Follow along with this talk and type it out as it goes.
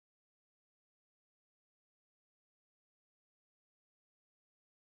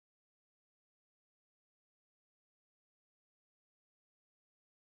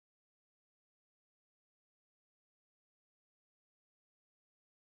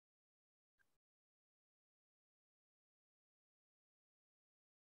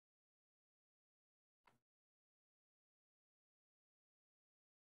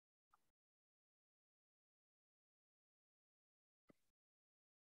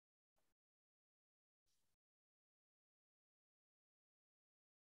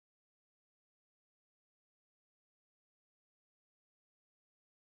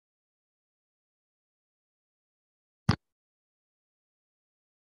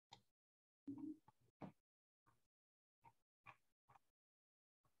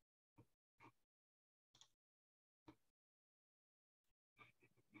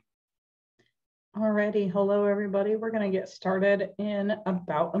Alrighty, hello everybody. We're going to get started in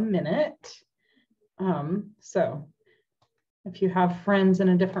about a minute. So if you have friends in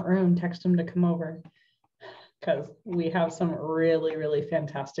a different room, text them to come over because we have some really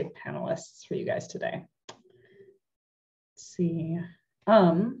fantastic panelists for you guys today. Let's see,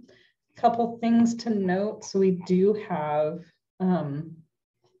 couple things to note. So we do have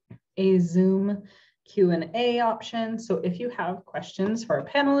a Zoom Q&A option. So if you have questions for our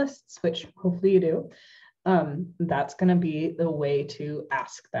panelists, which hopefully you do, that's going to be the way to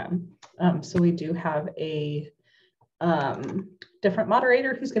ask them. So we do have a different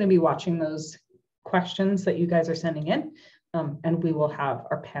moderator who's going to be watching those questions that you guys are sending in, and we will have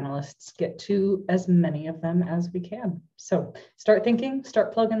our panelists get to as many of them as we can. So start thinking,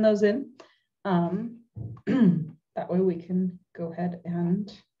 start plugging those in. That way we can go ahead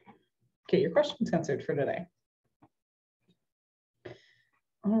and get your questions answered for today.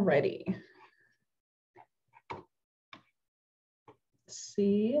 Alrighty. Let's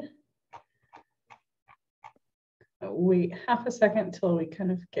see. Wait half a second until we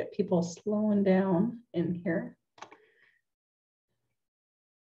kind of get people slowing down in here.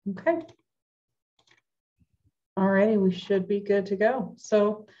 Okay. Alrighty, we should be good to go.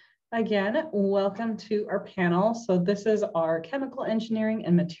 So again, welcome to our panel. So this is our chemical engineering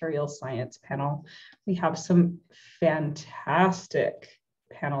and material science panel. We have some fantastic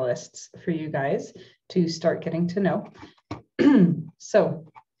panelists for you guys to start getting to know. So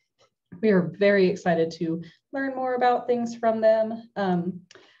we are very excited to learn more about things from them.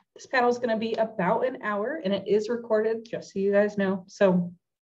 This panel is going to be about an hour and it is recorded, just so you guys know. So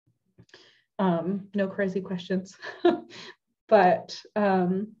no crazy questions, but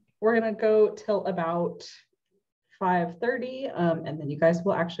we're going to go till about 5:30, and then you guys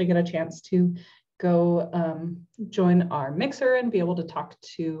will actually get a chance to go join our mixer and be able to talk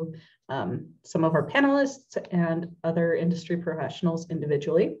to some of our panelists and other industry professionals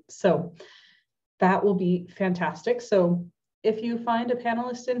individually. So that will be fantastic. So if you find a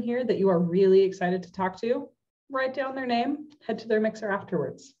panelist in here that you are really excited to talk to, write down their name, head to their mixer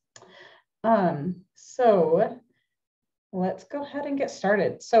afterwards. So let's go ahead and get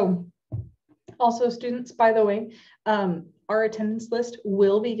started. So also students, by the way, our attendance list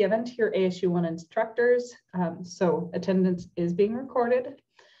will be given to your ASU 1 instructors. So attendance is being recorded.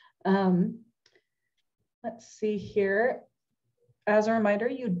 Let's see here. As a reminder,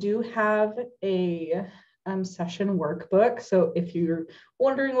 you do have a session workbook. So if you're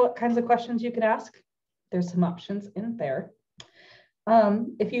wondering what kinds of questions you can ask, there's some options in there.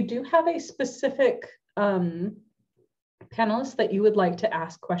 If you do have a specific panelist that you would like to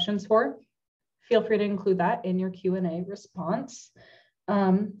ask questions for, feel free to include that in your Q&A response.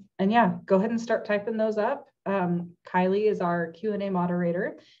 And yeah, go ahead and start typing those up. Kylie is our Q&A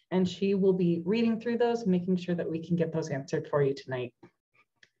moderator, and she will be reading through those, making sure that we can get those answered for you tonight.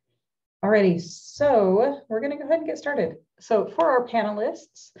 Alrighty, so we're going to go ahead and get started. So for our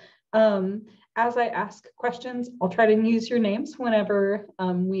panelists, as I ask questions, I'll try to use your names whenever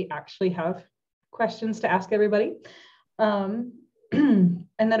we actually have questions to ask everybody. And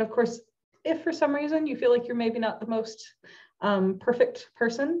then of course, if for some reason you feel like you're maybe not the most perfect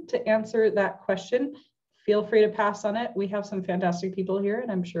person to answer that question, feel free to pass on it. We have some fantastic people here,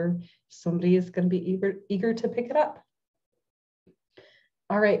 and I'm sure somebody is going to be eager to pick it up.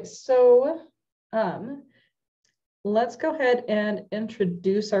 All right, so let's go ahead and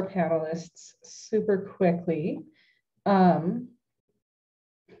introduce our panelists super quickly.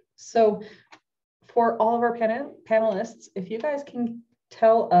 So for all of our panelists, if you guys can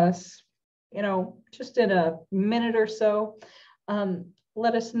tell us, you know, just in a minute or so,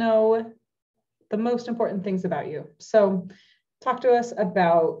 let us know the most important things about you. So talk to us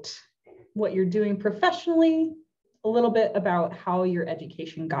about what you're doing professionally, a little bit about how your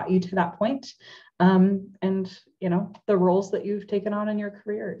education got you to that point, and you know, the roles that you've taken on in your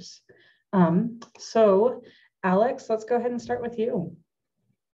careers. So Alex, let's go ahead and start with you.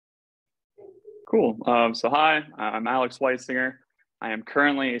 Cool. So hi, I'm Alex Weisinger. I am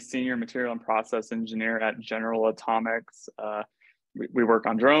currently a senior material and process engineer at General Atomics. We work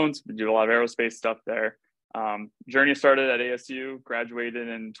on drones. We do a lot of aerospace stuff there. Journey started at ASU, graduated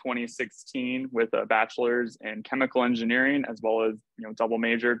in 2016 with a bachelor's in chemical engineering, as well as, you know, double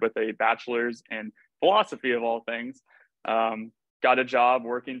majored with a bachelor's in philosophy of all things. Got a job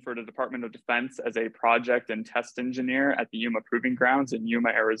working for the Department of Defense as a project and test engineer at the Yuma Proving Grounds in Yuma,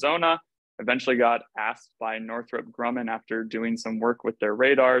 Arizona. Eventually got asked by Northrop Grumman after doing some work with their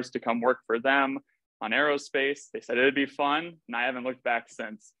radars to come work for them on aerospace. They said it'd be fun, and I haven't looked back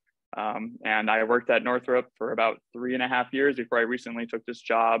since. And I worked at Northrop for about 3.5 years before I recently took this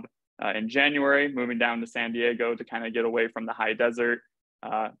job in January, moving down to San Diego to kind of get away from the high desert.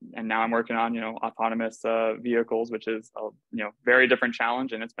 And now I'm working on, autonomous vehicles, which is a, very different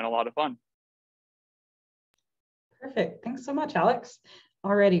challenge, and it's been a lot of fun. Perfect. Thanks so much, Alex.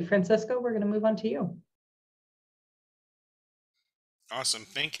 Alrighty, Francisco, we're going to move on to you. Awesome.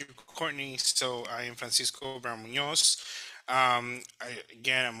 Thank you, Courtney. So I am Francisco Brown Munoz.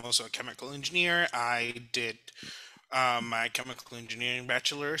 Again, I'm also a chemical engineer. I did my chemical engineering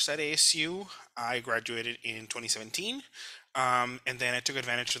bachelor's at ASU. I graduated in 2017. And then I took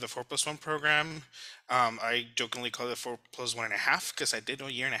advantage of the 4+1 program. I jokingly call it 4+1.5 because I did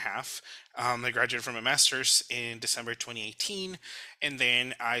a year and a half. I graduated from a master's in December 2018, and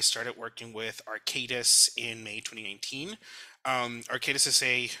then I started working with Arcadis in May 2019. Arcadis is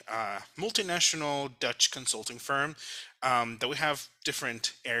a multinational Dutch consulting firm that we have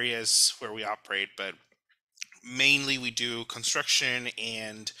different areas where we operate, but mainly we do construction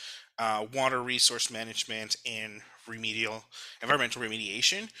and water resource management and environmental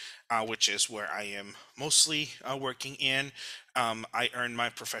remediation, which is where I am mostly working in. I earned my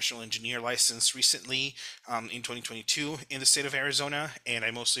professional engineer license recently in 2022 in the state of Arizona, and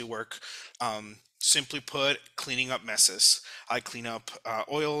I mostly work, simply put, cleaning up messes. I clean up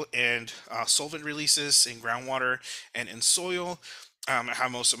oil and solvent releases in groundwater and in soil. I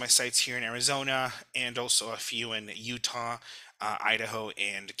have most of my sites here in Arizona and also a few in Utah, Idaho,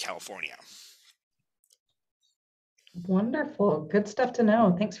 and California. Wonderful. Good stuff to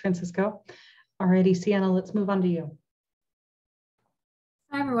know. Thanks, Francisco. Alrighty, Sienna, let's move on to you.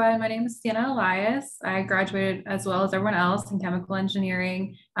 Hi, everyone. My name is Sienna Elias. I graduated, as well as everyone else, in chemical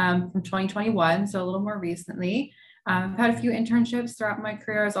engineering from 2021, so a little more recently. I've had a few internships throughout my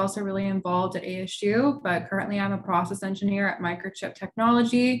career. I was also really involved at ASU, but currently I'm a process engineer at Microchip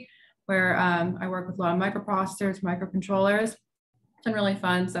Technology, where I work with a lot of microprocessors, microcontrollers. It's been really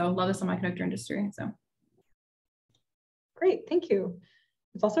fun, so love the semiconductor industry. So. Great, thank you.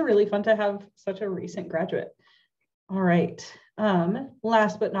 It's also really fun to have such a recent graduate. All right,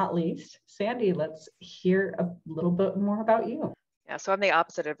 last but not least, Sandy, let's hear a little bit more about you. Yeah, so I'm the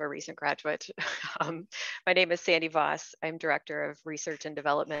opposite of a recent graduate. My name is Sandy Voss. I'm Director of Research and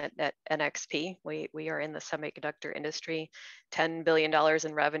Development at NXP. We are in the semiconductor industry, $10 billion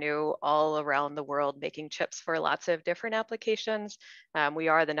in revenue all around the world, making chips for lots of different applications. We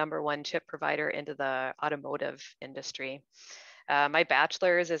are the #1 chip provider into the automotive industry. My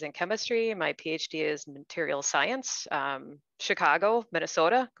bachelor's is in chemistry. My PhD is material science. Chicago,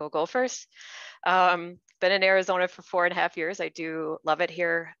 Minnesota, go Gophers. Been in Arizona for 4.5 years. I do love it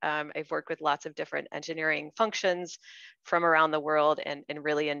here. I've worked with lots of different engineering functions from around the world and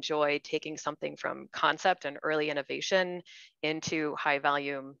really enjoy taking something from concept and early innovation into high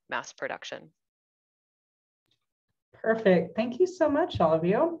volume mass production. Perfect. Thank you so much, all of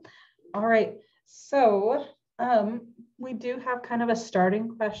you. All right. So we do have kind of a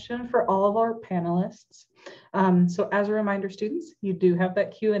starting question for all of our panelists. So as a reminder, students, you do have that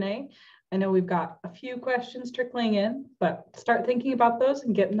Q&A. I know we've got a few questions trickling in, but start thinking about those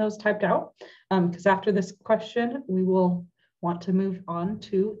and getting those typed out, because after this question, we will want to move on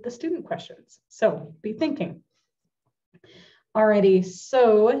to the student questions. So be thinking. Alrighty,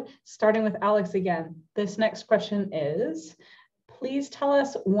 so starting with Alex again, this next question is, please tell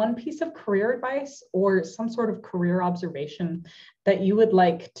us one piece of career advice or some sort of career observation that you would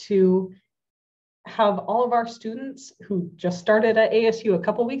like to have all of our students who just started at ASU a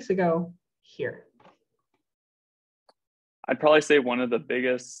couple weeks ago hear. I'd probably say one of the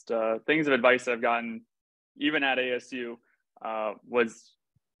biggest things of advice that I've gotten, even at ASU, was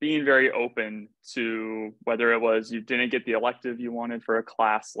being very open to whether it was you didn't get the elective you wanted for a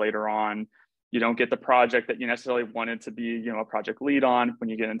class later on, you don't get the project that you necessarily wanted to be, a project lead on when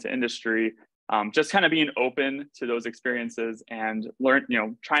you get into industry. Just kind of being open to those experiences and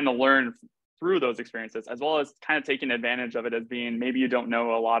trying to learn through those experiences, as well as kind of taking advantage of it as being, maybe you don't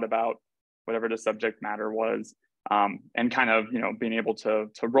know a lot about whatever the subject matter was, and kind of, being able to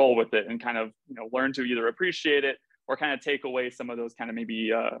roll with it and kind of, learn to either appreciate it or kind of take away some of those kind of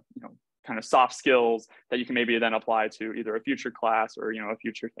maybe, kind of soft skills that you can maybe then apply to either a future class or, a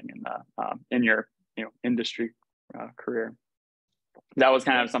future thing in your, industry career. That was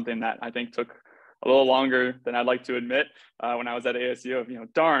kind of something that I think took a little longer than I'd like to admit when I was at ASU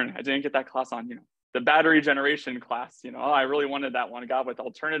of, darn, I didn't get that class on, the battery generation class, I really wanted that one. I got with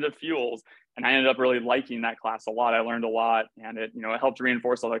alternative fuels, and I ended up really liking that class a lot. I learned a lot, and it, it helped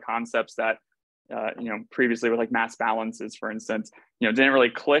reinforce all the concepts that, previously with like mass balances, for instance, didn't really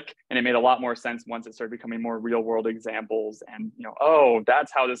click, and it made a lot more sense once it started becoming more real world examples. And, oh,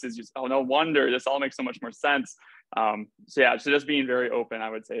 that's how this is used. Oh, no wonder this all makes so much more sense. So yeah, so just being very open, I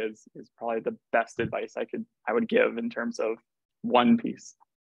would say is probably the best advice I would give in terms of one piece.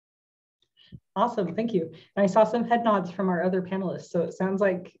 Awesome, thank you. And I saw some head nods from our other panelists, so it sounds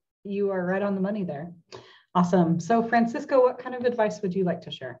like you are right on the money there. Awesome. So Francisco, what kind of advice would you like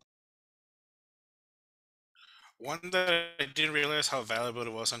to share? One that I didn't realize how valuable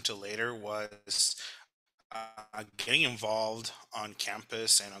it was until later was getting involved on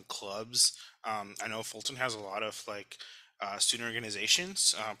campus and on clubs. I know Fulton has a lot of student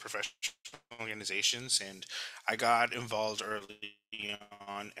organizations, professional organizations, and I got involved early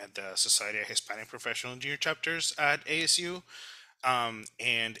on at the Society of Hispanic Professional Engineer chapters at ASU.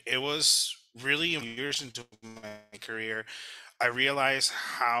 And it was really years into my career, I realized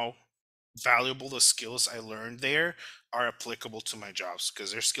how valuable the skills I learned there are applicable to my jobs,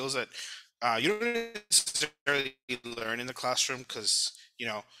 because they're skills that you don't necessarily learn in the classroom. Because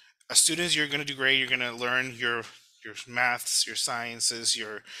as students, you're going to do great. You're going to learn your maths, your sciences,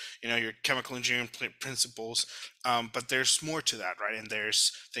 your chemical engineering principles. But there's more to that, right? And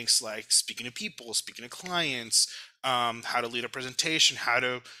there's things like speaking to people, speaking to clients, how to lead a presentation, how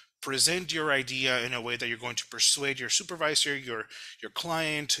to present your idea in a way that you're going to persuade your supervisor, your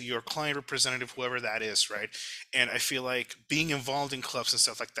client, your client representative, whoever that is, right? And I feel like being involved in clubs and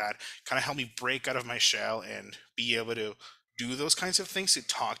stuff like that kind of helped me break out of my shell and be able to do those kinds of things, to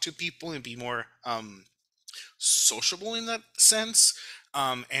talk to people and be more sociable in that sense.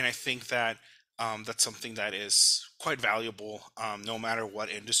 And I think that that's something that is quite valuable, no matter what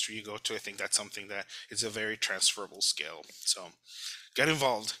industry you go to. I think that's something that is a very transferable skill. So get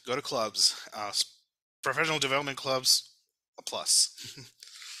involved, go to clubs, professional development clubs, a plus.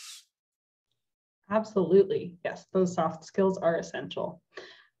 Absolutely. Yes, those soft skills are essential.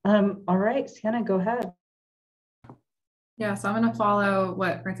 All right, Sienna, go ahead. Yeah, so I'm going to follow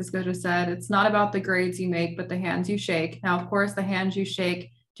what Francisco just said. It's not about the grades you make, but the hands you shake. Now, of course, the hands you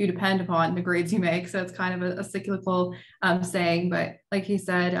shake do depend upon the grades you make. So it's kind of a cyclical saying, but like he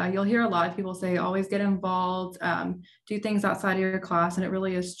said, you'll hear a lot of people say, always get involved, do things outside of your class. And it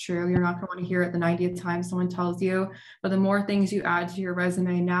really is true. You're not going to want to hear it the 90th time someone tells you, but the more things you add to your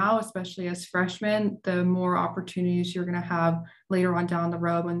resume now, especially as freshmen, the more opportunities you're going to have later on down the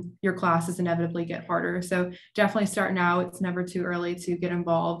road when your classes inevitably get harder. So definitely start now. It's never too early to get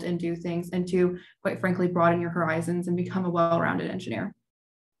involved and do things, and to, quite frankly, broaden your horizons and become a well-rounded engineer.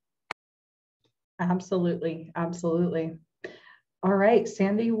 Absolutely. Absolutely. All right,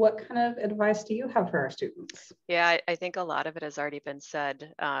 Sandy, what kind of advice do you have for our students? Yeah, I think a lot of it has already been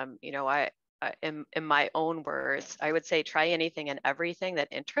said. In my own words, I would say try anything and everything that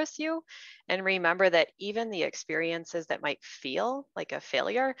interests you. And remember that even the experiences that might feel like a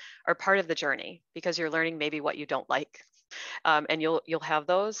failure are part of the journey, because you're learning maybe what you don't like. And you'll have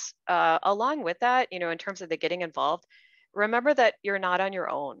those. Along with that, in terms of the getting involved, remember that you're not on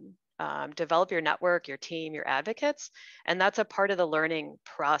your own. Develop your network, your team, your advocates. And that's a part of the learning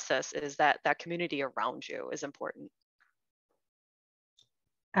process, is that community around you is important.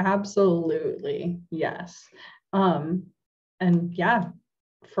 Absolutely. Yes. And yeah,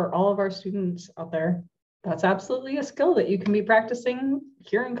 for all of our students out there, that's absolutely a skill that you can be practicing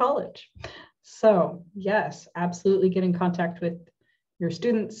here in college. So yes, absolutely get in contact with your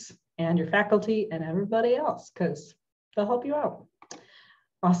students and your faculty and everybody else, because they'll help you out.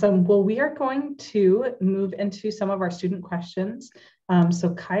 Awesome. Well, we are going to move into some of our student questions.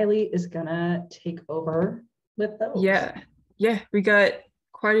 So Kylie is gonna take over with those. Yeah, we got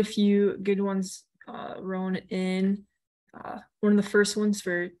quite a few good ones thrown in. One of the first ones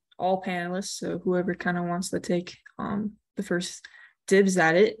for all panelists, so whoever kind of wants to take the first dibs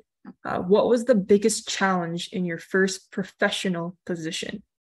at it. What was the biggest challenge in your first professional position?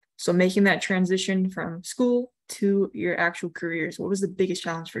 So making that transition from school to your actual careers, what was the biggest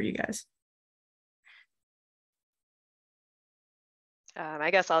challenge for you guys?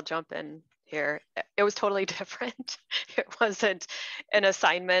 I guess I'll jump in here. It was totally different. It wasn't an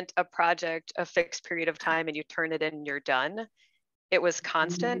assignment, a project, a fixed period of time, and you turn it in and you're done. It was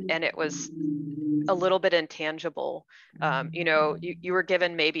constant, and it was a little bit intangible. You were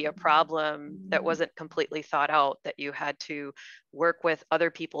given maybe a problem that wasn't completely thought out, that you had to work with other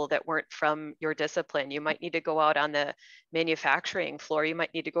people that weren't from your discipline. You might need to go out on the manufacturing floor. You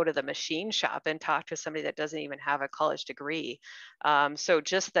might need to go to the machine shop and talk to somebody that doesn't even have a college degree. So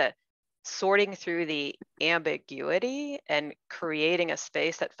just the sorting through the ambiguity and creating a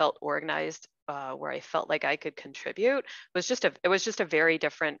space that felt organized, where I felt like I could contribute, it was just a very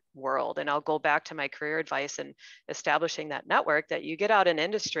different world. And I'll go back to my career advice and establishing that network, that you get out in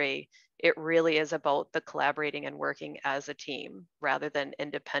industry, it really is about the collaborating and working as a team rather than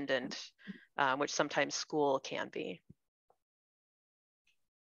independent which sometimes school can be.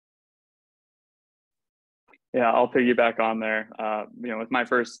 Yeah, I'll piggyback on there. With my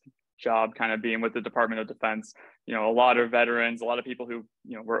first job kind of being with the Department of Defense, a lot of veterans, a lot of people who,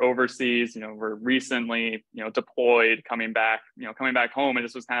 were overseas, were recently, deployed, coming back home. And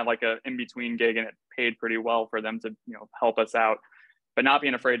this was kind of like a in-between gig, and it paid pretty well for them to, help us out, but not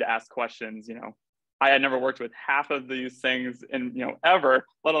being afraid to ask questions. I had never worked with half of these things in, ever,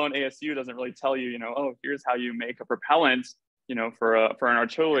 let alone ASU doesn't really tell you, oh, here's how you make a propellant, for an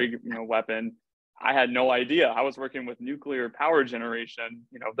artillery, weapon. I had no idea. I was working with nuclear power generation,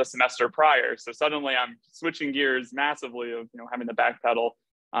 the semester prior. So suddenly I'm switching gears massively of, having to backpedal.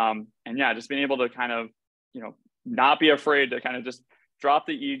 And yeah, just being able to kind of, not be afraid to kind of just drop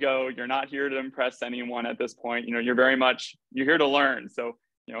the ego. You're not here to impress anyone at this point. You're here to learn. So,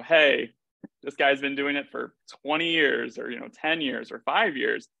 hey, this guy's been doing it for 20 years or, 10 years or 5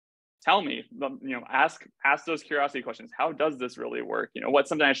 years. Tell me, ask those curiosity questions. How does this really work? What's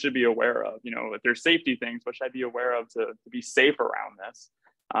something I should be aware of? If there's safety things, what should I be aware of to be safe around this?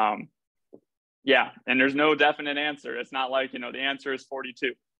 Yeah, and there's no definite answer. It's not like, the answer is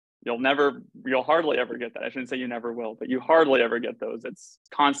 42. You'll hardly ever get that. I shouldn't say you never will, but you hardly ever get those. It's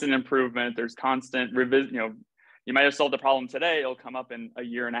constant improvement. There's constant revision. You might have solved the problem today. It'll come up in a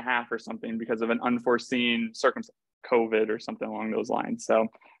year and a half or something because of an unforeseen circumstance, COVID or something along those lines. So,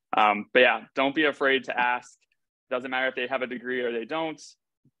 but yeah, don't be afraid to ask. Doesn't matter if they have a degree or they don't.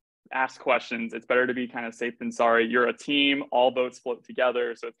 Ask questions. It's better to be kind of safe than sorry. You're a team, all boats float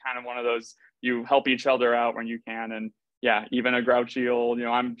together. So it's kind of one of those, you help each other out when you can. And yeah, even a grouchy old,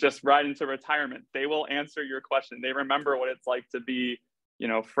 I'm just riding to retirement. They will answer your question. They remember what it's like to be,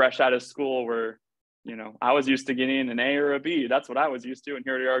 fresh out of school where, I was used to getting an A or a B. That's what I was used to. And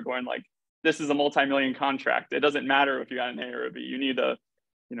here they are going like, this is a multi-million contract. It doesn't matter if you got an A or a B. You need to,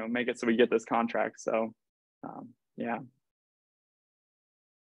 make it so we get this contract. So, yeah.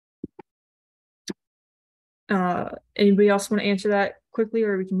 Anybody else want to answer that quickly,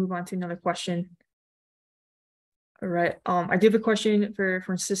 or we can move on to another question? All right. I do have a question for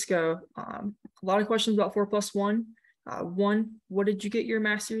Francisco. A lot of questions about 4+1. One, what did you get your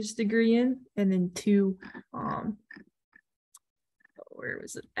master's degree in? And then two, where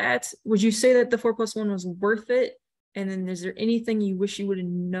was it at? Would you say that the 4+1 was worth it? And then is there anything you wish you would have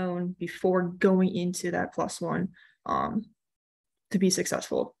known before going into that +1 to be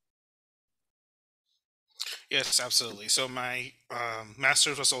successful? Yes, absolutely. So my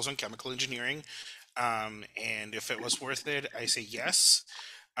master's was also in chemical engineering. And if it was worth it, I say yes,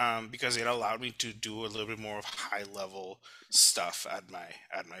 because it allowed me to do a little bit more of high level stuff at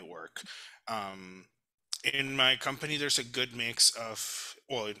my work. In my company, there's a good mix of,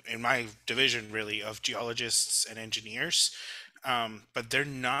 well, in my division really, of geologists and engineers, but there are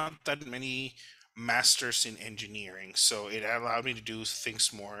not that many masters in engineering. So it allowed me to do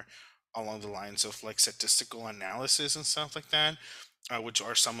things more along the lines of like statistical analysis and stuff like that, which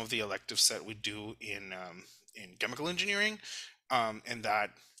are some of the electives that we do in chemical engineering, and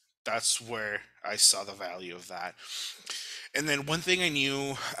that's where I saw the value of that. And then one thing I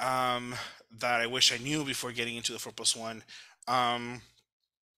knew that I wish I knew before getting into the 4+1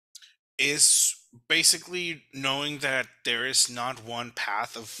 is basically knowing that there is not one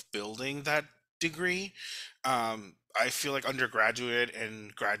path of building that degree. I feel like undergraduate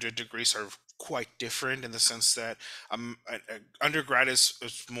and graduate degrees are quite different in the sense that undergrad is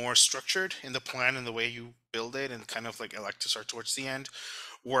more structured in the plan and the way you build it, and kind of like electives are towards the end,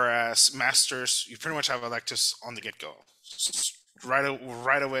 whereas masters, you pretty much have electives on the get-go.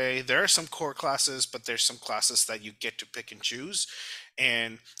 Right away. There are some core classes, but there's some classes that you get to pick and choose.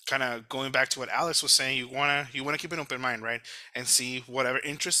 And kind of going back to what Alex was saying, you wanna keep an open mind, right? And see whatever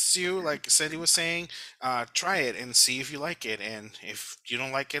interests you. Like Sandy was saying, try it and see if you like it. And if you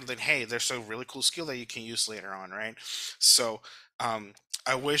don't like it, then hey, there's a really cool skill that you can use later on, right? So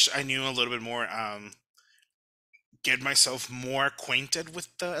I wish I knew a little bit more. Get myself more acquainted with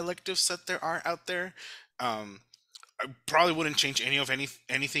the electives that there are out there. I probably wouldn't change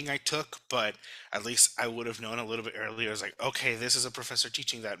anything I took, but at least I would have known a little bit earlier. I was like, okay, this is a professor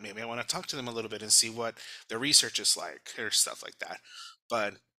teaching that. Maybe I want to talk to them a little bit and see what their research is like or stuff like that.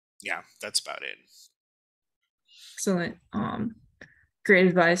 But yeah, that's about it. Excellent. Great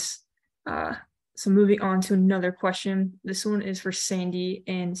advice. So moving on to another question. This one is for Sandy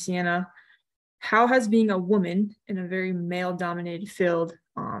and Sienna. How has being a woman in a very male-dominated field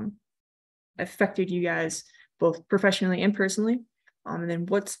affected you guys, both professionally and personally? And then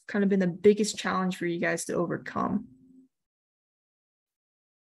what's kind of been the biggest challenge for you guys to overcome?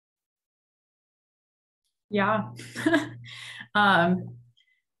 Yeah.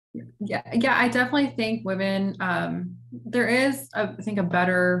 Yeah, I definitely think women, there is, I think, a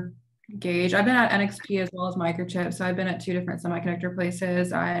better gauge. I've been at NXP as well as Microchip, so I've been at two different semiconductor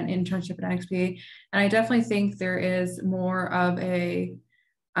places. I had an internship at NXP, and I definitely think there is more of a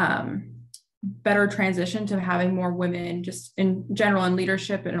better transition to having more women just in general in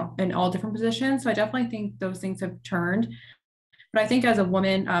leadership in all different positions. So I definitely think those things have turned. But I think as a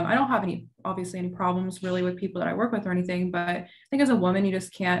woman, I don't have obviously any problems really with people that I work with or anything, but I think as a woman, you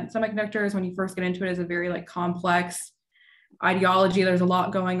just can't, semiconductors, when you first get into it, is a very like complex ideology. There's a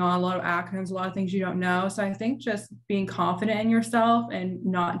lot going on, a lot of acronyms, a lot of things you don't know. So I think just being confident in yourself and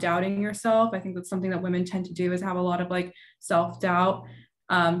not doubting yourself, I think that's something that women tend to do, is have a lot of like self-doubt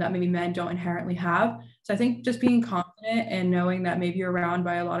that maybe men don't inherently have. So I think just being confident and knowing that maybe you're around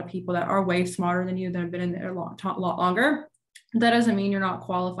by a lot of people that are way smarter than you, that have been in there a lot longer, that doesn't mean you're not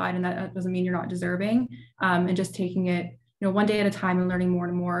qualified, and that doesn't mean you're not deserving. And just taking it, one day at a time and learning more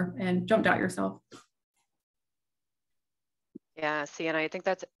and more, and don't doubt yourself. Yeah, see, and I think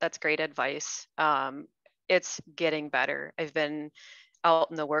that's great advice. It's getting better. I've been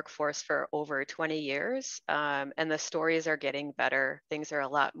out in the workforce for over 20 years, and the stories are getting better. Things are a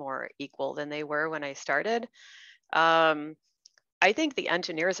lot more equal than they were when I started. I think the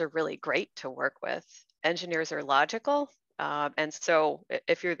engineers are really great to work with. Engineers are logical. And so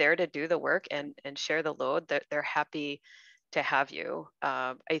if you're there to do the work and share the load, they're happy to have you.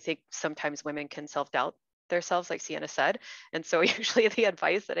 I think sometimes women can self-doubt themselves, like Sienna said. And so usually the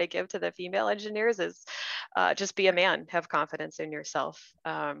advice that I give to the female engineers is just be a man, have confidence in yourself.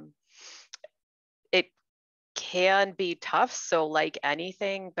 It can be tough. So like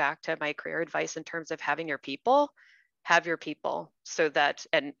anything, back to my career advice in terms of having your people, have your people, so that,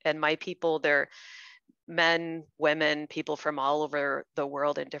 and my people, they're men, women, people from all over the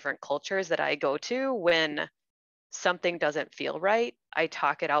world in different cultures that I go to. When something doesn't feel right, I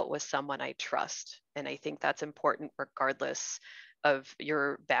talk it out with someone I trust. And I think that's important regardless of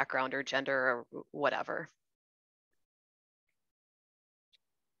your background or gender or whatever.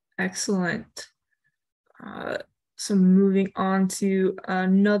 Excellent. So moving on to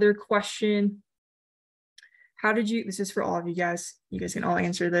another question. This is for all of you guys can all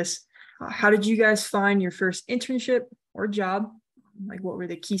answer this. How did you guys find your first internship or job? Like, what were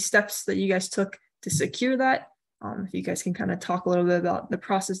the key steps that you guys took to secure that? If you guys can kind of talk a little bit about the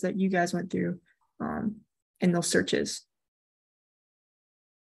process that you guys went through in those searches.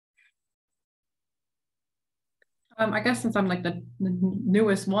 I guess since I'm like the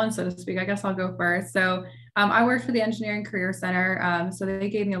newest one, so to speak, I guess I'll go first. So I worked for the Engineering Career Center. So they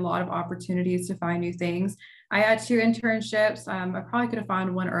gave me a lot of opportunities to find new things. I had two internships. I probably could have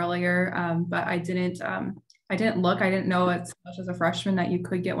found one earlier, but I didn't look. I didn't know as much as a freshman that you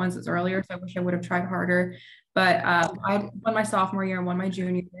could get ones that's earlier. So I wish I would have tried harder. But I won my sophomore year and won my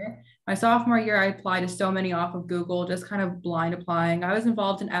junior year. My sophomore year, I applied to so many off of Google, just kind of blind applying. I was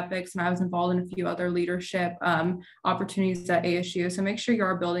involved in Epics, and I was involved in a few other leadership opportunities at ASU. So make sure you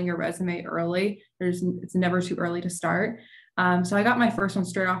are building your resume early. It's never too early to start. So I got my first one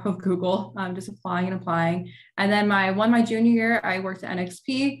straight off of Google, just applying and applying. And then my junior year, I worked at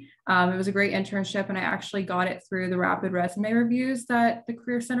NXP. It was a great internship, and I actually got it through the rapid resume reviews that the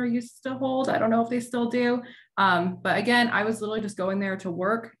Career Center used to hold. I don't know if they still do. But again, I was literally just going there to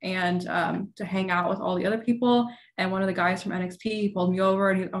work and to hang out with all the other people. And one of the guys from NXP pulled me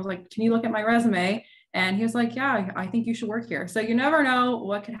over, and I was like, "Can you look at my resume?" And he was like, "Yeah, I think you should work here." So you never know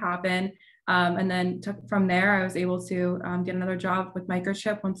what could happen. And then from there, I was able to get another job with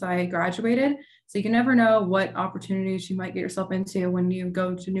Microchip once I graduated. So you can never know what opportunities you might get yourself into when you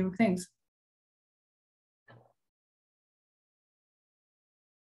go to new things.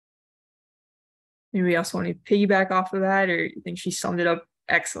 Anybody else want to piggyback off of that, or you think she summed it up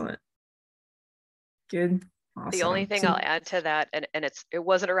excellent? Good. Awesome. The only thing I'll add to that, and it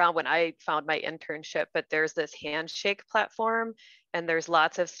wasn't around when I found my internship, but there's this handshake platform, and there's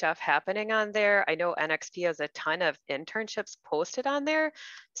lots of stuff happening on there. I know NXP has a ton of internships posted on there,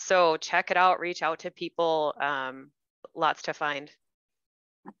 so check it out, reach out to people, lots to find.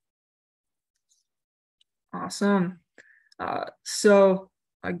 Awesome. So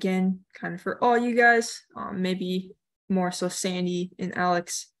again, kind of for all you guys, maybe more so Sandy and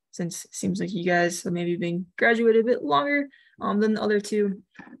Alex, since it seems like you guys have maybe been graduated a bit longer than the other two.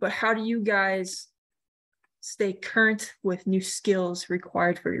 But how do you guys stay current with new skills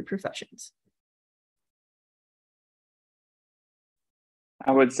required for your professions?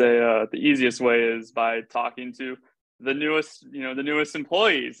 I would say the easiest way is by talking to the newest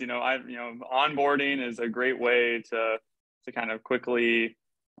employees. Onboarding is a great way to kind of quickly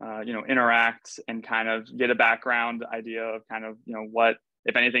interact and kind of get a background idea of kind of what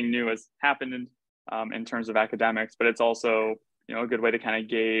if anything new has happened in terms of academics, but it's also, you know, a good way to kind of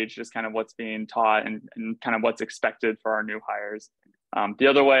gauge just kind of what's being taught and kind of what's expected for our new hires. The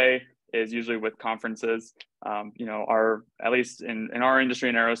other way is usually with conferences. You know, at least in our industry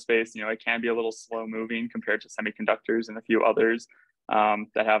in aerospace, you know, it can be a little slow moving compared to semiconductors and a few others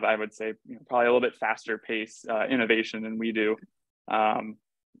that have, I would say, you know, probably a little bit faster pace innovation than we do.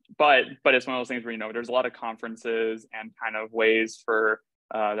 But it's one of those things where, you know, there's a lot of conferences and kind of ways for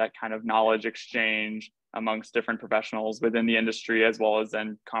that kind of knowledge exchange amongst different professionals within the industry, as well as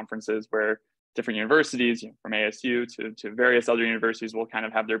then conferences where different universities, you know, from ASU to various other universities, will kind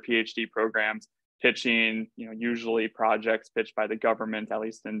of have their PhD programs pitching, you know, usually projects pitched by the government. At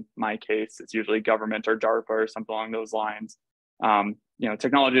least in my case, it's usually government or DARPA or something along those lines. You know,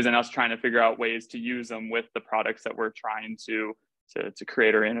 technologies and us trying to figure out ways to use them with the products that we're trying to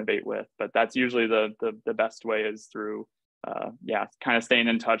create or innovate with. But that's usually the best way, is through kind of staying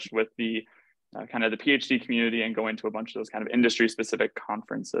in touch with the kind of the PhD community and going to a bunch of those kind of industry specific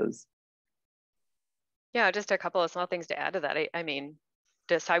conferences. Yeah, just a couple of small things to add to that. I mean,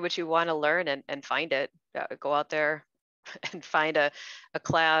 decide what you want to learn and find it. Go out there and find a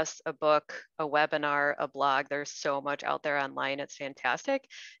class, a book, a webinar, a blog. There's so much out there online. It's fantastic.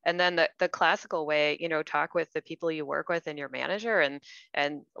 And then the classical way, you know, talk with the people you work with and your manager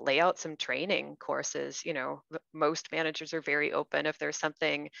and lay out some training courses. You know, most managers are very open. If there's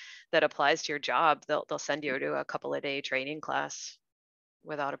something that applies to your job, they'll send you to a couple of day training class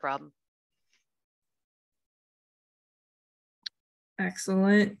without a problem.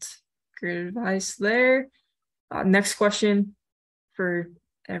 Excellent. Great advice there. Next question for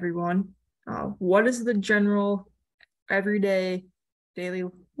everyone. What does the general everyday daily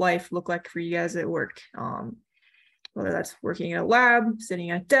life look like for you guys at work? Whether that's working in a lab,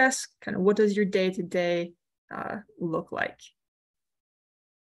 sitting at a desk, kind of what does your day-to-day look like?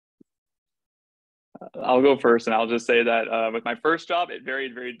 I'll go first, and I'll just say that with my first job, it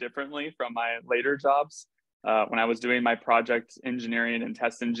varied very differently from my later jobs. When I was doing my project engineering and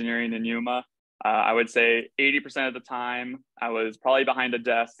test engineering in Yuma, I would say 80% of the time I was probably behind a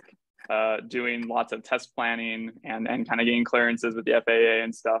desk doing lots of test planning and kind of getting clearances with the FAA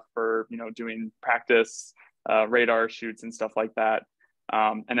and stuff for, you know, doing practice radar shoots and stuff like that.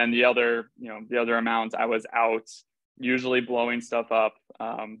 And then the other amount I was out usually blowing stuff up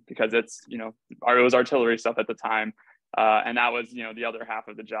because it's, you know, it was artillery stuff at the time. And that was, you know, the other half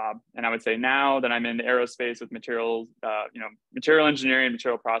of the job. And I would say now that I'm in aerospace with materials, material engineering,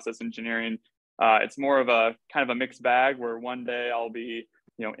 material process engineering, it's more of a kind of a mixed bag where one day I'll be,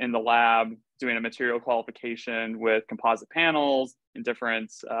 you know, in the lab doing a material qualification with composite panels in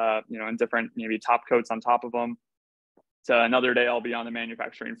different, in different maybe top coats on top of them. So another day I'll be on the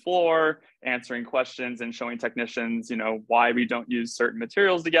manufacturing floor answering questions and showing technicians, you know, why we don't use certain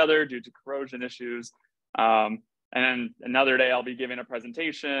materials together due to corrosion issues. And then another day I'll be giving a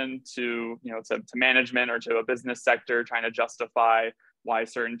presentation to management or to a business sector, trying to justify why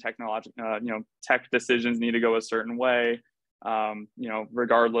certain tech decisions need to go a certain way,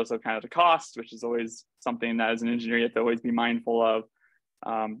 regardless of kind of the cost, which is always something that as an engineer you have to always be mindful of.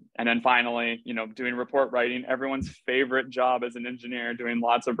 And then finally, you know, doing report writing, everyone's favorite job as an engineer, doing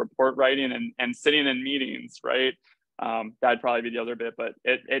lots of report writing and sitting in meetings, right? That'd probably be the other bit, but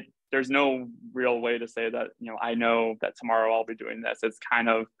there's no real way to say that, you know, I know that tomorrow I'll be doing this. It's kind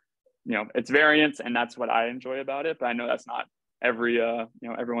of, you know, it's variance, and that's what I enjoy about it, but I know that's not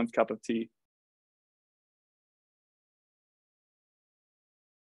everyone's cup of tea.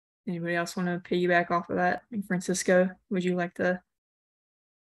 Anybody else want to piggyback off of that? Francisco, would you like to?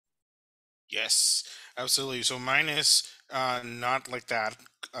 Yes, absolutely. So mine is not like that.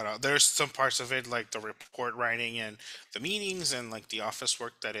 There's some parts of it, like the report writing and the meetings and like the office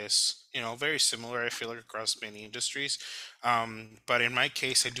work, that is, you know, very similar, I feel like, across many industries. But in my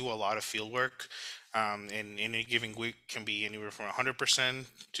case, I do a lot of field work. And in a given week can be anywhere from 100%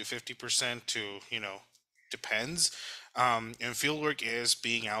 to 50% to, you know, depends. And field work is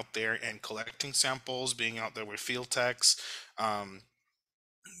being out there and collecting samples, being out there with field techs,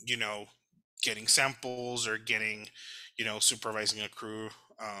 you know, getting samples or getting, you know, supervising a crew,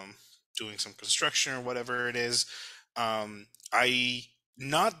 doing some construction or whatever it is. I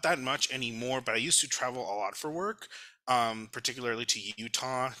not that much anymore, but I used to travel a lot for work, particularly to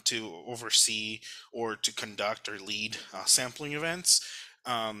Utah to oversee or to conduct or lead sampling events.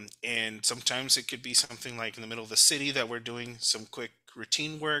 And sometimes it could be something like in the middle of the city that we're doing some quick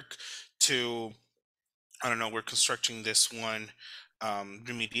routine work to, I don't know, we're constructing this one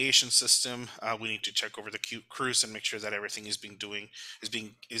remediation system. We need to check over the crews and make sure that everything is being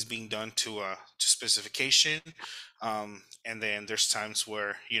done to specification. And then there's times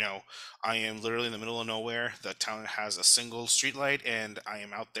where, you know, I am literally in the middle of nowhere. The town has a single street light, and I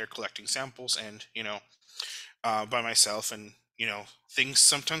am out there collecting samples, and, you know, by myself. And, you know, things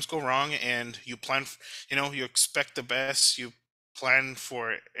sometimes go wrong, and you plan, you know, you expect the best, you plan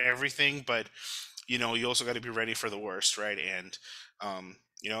for everything, but, you know, you also got to be ready for the worst, right? And,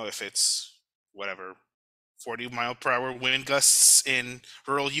 you know, if it's whatever 40-mile-per-hour wind gusts in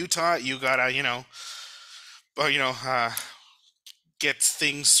rural Utah, you gotta, you know, get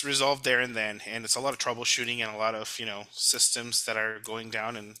things resolved there and then. And it's a lot of troubleshooting and a lot of, you know, systems that are going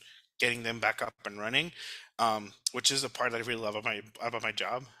down and getting them back up and running, which is the part that I really love about my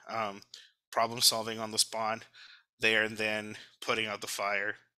job. Problem solving on the spot there and then, putting out the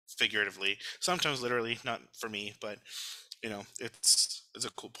fire, figuratively, sometimes literally, not for me, but, you know, it's a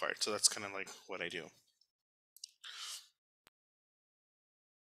cool part. So that's kind of like what I do.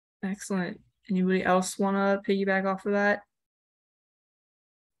 Excellent. Anybody else want to piggyback off of that?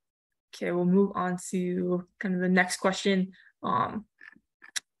 Okay, we'll move on to kind of the next question.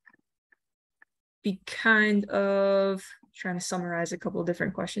 Be kind of trying to summarize a couple of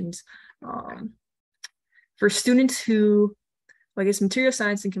different questions. For students who, I guess material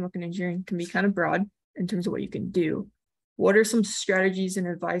science and chemical engineering can be kind of broad in terms of what you can do. What are some strategies and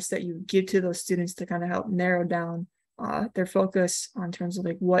advice that you give to those students to kind of help narrow down their focus on terms of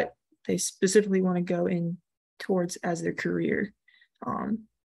like what they specifically want to go in towards as their career?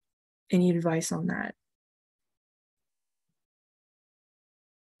 Any advice on that?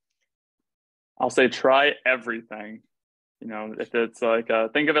 I'll say try everything. You know, if it's like,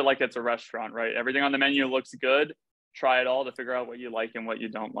 think of it like it's a restaurant, right? Everything on the menu looks good. Try it all to figure out what you like and what you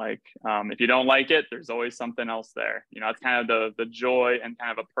don't like. If you don't like it, there's always something else there. You know, it's kind of the joy and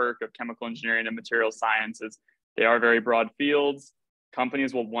kind of a perk of chemical engineering and material sciences. They are very broad fields.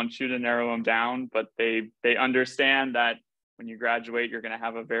 Companies will want you to narrow them down, but they understand that when you graduate, you're going to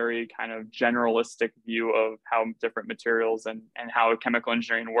have a very kind of generalistic view of how different materials and how chemical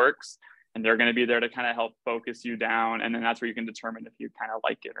engineering works. And they're going to be there to kind of help focus you down. And then that's where you can determine if you kind of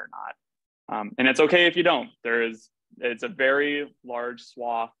like it or not. And it's okay if you don't. It's a very large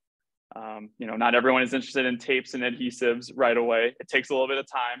swath. You know, not everyone is interested in tapes and adhesives right away. It takes a little bit of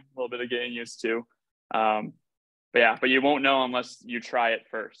time, a little bit of getting used to. But you won't know unless you try it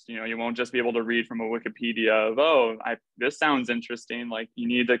first. You know, you won't just be able to read from a Wikipedia of, this sounds interesting. Like, you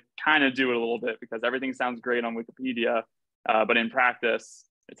need to kind of do it a little bit, because everything sounds great on Wikipedia, but in practice,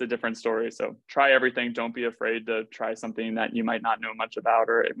 it's a different story. So try everything. Don't be afraid to try something that you might not know much about,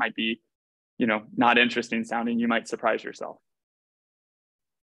 or it might be, you know, not interesting sounding. You might surprise yourself.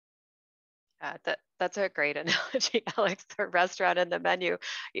 That's a great analogy, Alex, the restaurant and the menu.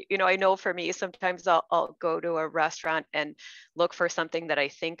 You know, I know for me, sometimes I'll go to a restaurant and look for something that I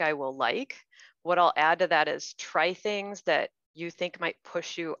think I will like. What I'll add to that is try things that you think might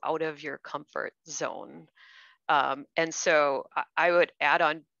push you out of your comfort zone. And so I would add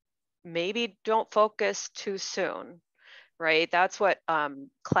on, maybe don't focus too soon, right? That's what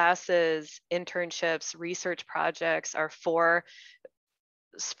classes, internships, research projects are for.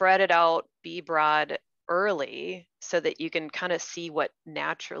 Spread it out, be broad early, so that you can kind of see what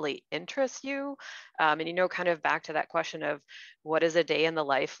naturally interests you. And, you know, kind of back to that question of what is a day in the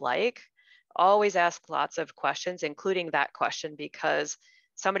life like? Always ask lots of questions, including that question, because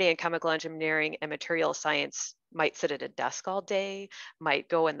somebody in chemical engineering and material science might sit at a desk all day, might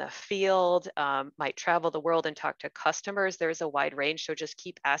go in the field, might travel the world and talk to customers. There's a wide range. So just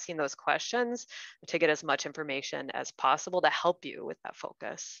keep asking those questions to get as much information as possible to help you with that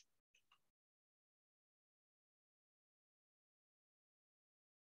focus.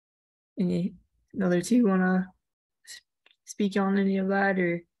 Any other two want to speak on any of that,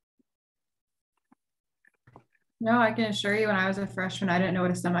 or? No, I can assure you, when I was a freshman, I didn't know what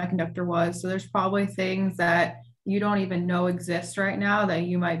a semiconductor was. So there's probably things that you don't even know exist right now that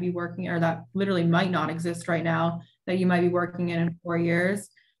you might be working, or that literally might not exist right now, that you might be working in 4 years.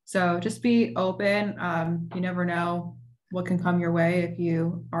 So just be open. You never know what can come your way if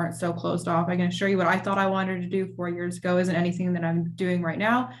you aren't so closed off. I can assure you, what I thought I wanted to do 4 years ago isn't anything that I'm doing right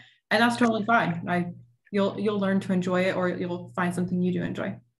now. And that's totally fine. You'll learn to enjoy it, or you'll find something you do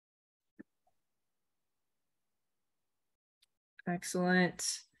enjoy.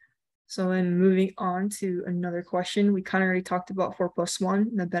 Excellent. So then moving on to another question, we kind of already talked about 4+1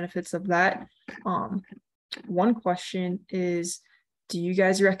 and the benefits of that. One question is, do you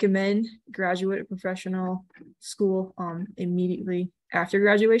guys recommend graduate or professional school immediately after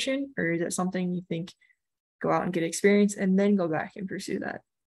graduation, or is it something you think go out and get experience and then go back and pursue that?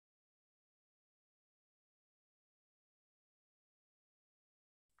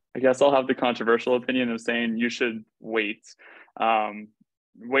 I guess I'll have the controversial opinion of saying you should wait.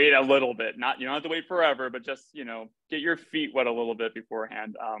 Wait a little bit. You don't have to wait forever, but just, get your feet wet a little bit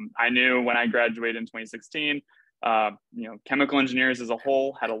beforehand. I knew when I graduated in 2016, chemical engineers as a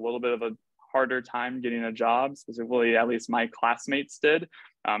whole had a little bit of a harder time getting a job, specifically, at least my classmates did.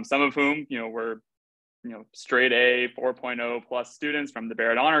 Some of whom, were, straight A, 4.0 plus students from the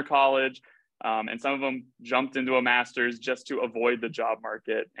Barrett Honor College. And some of them jumped into a master's just to avoid the job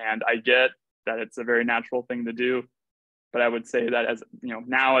market. And I get that it's a very natural thing to do. But I would say that as,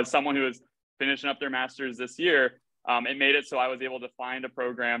 now as someone who is finishing up their master's this year, it made it so I was able to find a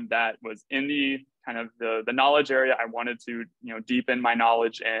program that was in the kind of the knowledge area I wanted to, deepen my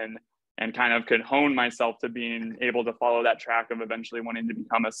knowledge in, and kind of could hone myself to being able to follow that track of eventually wanting to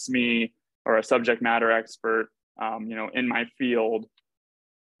become a SME or a subject matter expert, in my field.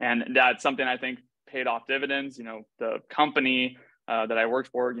 And that's something I think paid off dividends. The company that I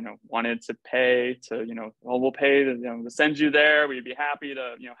worked for, wanted to pay to, we'll pay to, to send you there. We'd be happy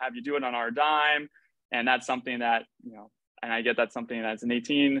to, have you do it on our dime. And that's something that, and I get that's something that's an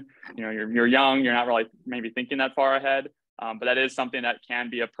 18, you're young, you're not really maybe thinking that far ahead. But that is something that can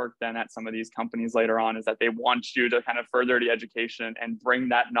be a perk then at some of these companies later on, is that they want you to kind of further the education and bring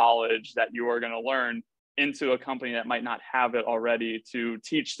that knowledge that you are going to learn into a company that might not have it already, to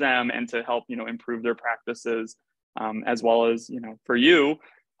teach them and to help, improve their practices, as well as, for you,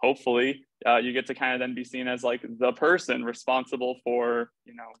 hopefully you get to kind of then be seen as like the person responsible for,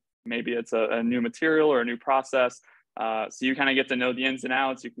 maybe it's a new material or a new process. So you kind of get to know the ins and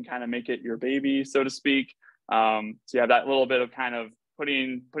outs. You can kind of make it your baby, so to speak. So you have that little bit of kind of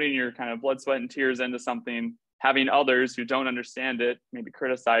putting your kind of blood, sweat, and tears into something, having others who don't understand it maybe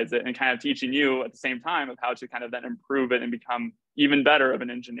criticize it, and kind of teaching you at the same time of how to kind of then improve it and become even better of an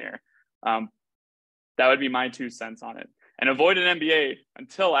engineer. That would be my 2 cents on it. And avoid an MBA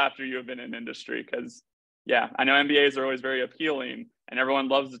until after you have been in industry, because I know MBAs are always very appealing and everyone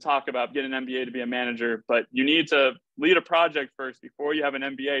loves to talk about getting an MBA to be a manager, but you need to lead a project first before you have an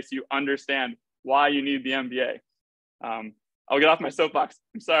MBA, so you understand why you need the MBA. I'll get off my soapbox.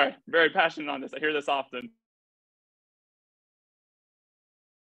 I'm sorry, I'm very passionate on this. I hear this often.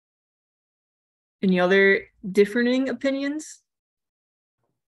 Any other differing opinions?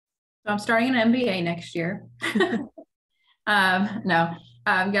 So I'm starting an MBA next year. No. So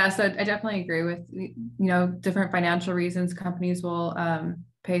I definitely agree with, different financial reasons companies will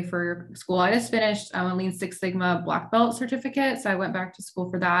pay for your school. I just finished a Lean Six Sigma Black Belt certificate, so I went back to school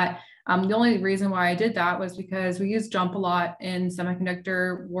for that. The only reason why I did that was because we use JUMP a lot in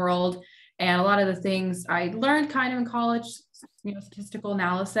semiconductor world, and a lot of the things I learned kind of in college, statistical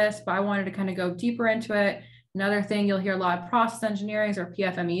analysis, but I wanted to kind of go deeper into it. Another thing, you'll hear a lot of process engineering or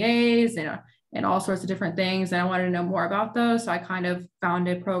PFMEAs, and all sorts of different things. And I wanted to know more about those. So I kind of found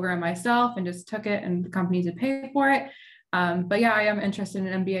a program myself and just took it, and the company did pay for it. But I am interested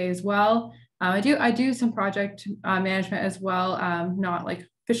in MBA as well. I do some project management as well, not like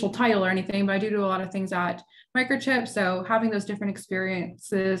official title or anything, but I do a lot of things at Microchip. So having those different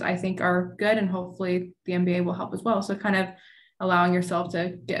experiences, I think, are good, and hopefully the MBA will help as well. So kind of allowing yourself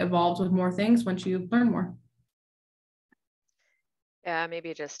to get involved with more things once you learn more. Yeah,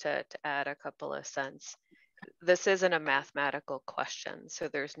 maybe just to add a couple of cents. This isn't a mathematical question, so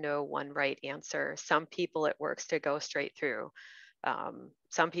there's no one right answer. Some people it works to go straight through.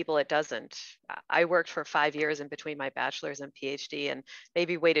 Some people it doesn't. I worked for 5 years in between my bachelor's and PhD, and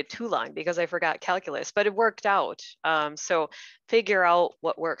maybe waited too long because I forgot calculus, but it worked out. So figure out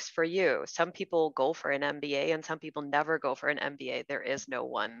what works for you. Some people go for an MBA and some people never go for an MBA. There is no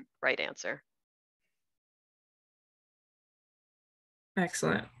one right answer.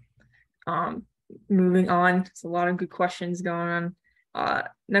 Excellent. Moving on, there's a lot of good questions going on.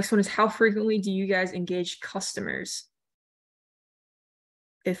 Next one is, how frequently do you guys engage customers,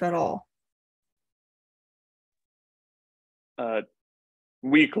 if at all?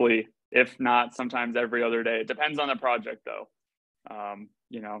 Weekly, if not sometimes every other day. It depends on the project though.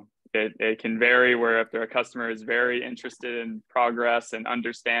 It can vary, where if their customer is very interested in progress and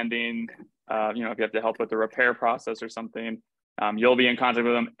understanding, if you have to help with the repair process or something, you'll be in contact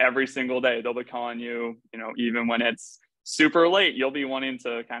with them every single day. They'll be calling you, even when it's super late, you'll be wanting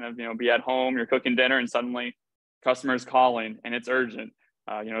to kind of, be at home, you're cooking dinner, and suddenly customers calling and it's urgent.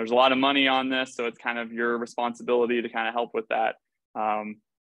 There's a lot of money on this, so it's kind of your responsibility to kind of help with that. And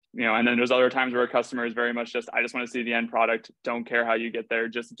then there's other times where a customer is very much just, I just want to see the end product. Don't care how you get there,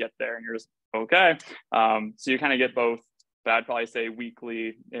 just get there. And you're just, okay. So you kind of get both but I'd probably say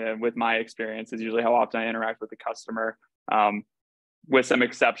weekly with my experience is usually how often I interact with the customer. With some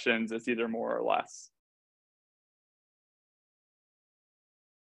exceptions, it's either more or less.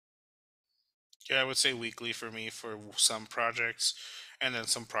 Yeah, I would say weekly for me for some projects, and then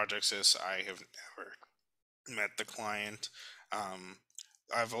some projects is I have never met the client. Um,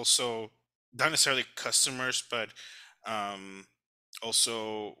 I've also not necessarily customers, but um,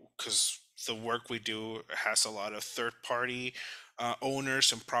 also because the work we do has a lot of third party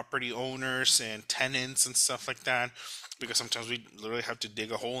owners and property owners and tenants and stuff like that. Because sometimes we literally have to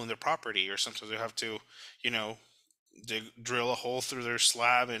dig a hole in their property, or sometimes we have to, you know, drill a hole through their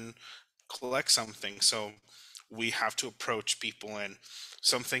slab and collect something. So we have to approach people, and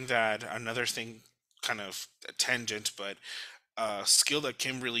something that another thing, kind of a tangent, but a skill that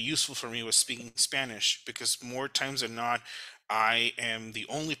came really useful for me was speaking Spanish, because more times than not, I am the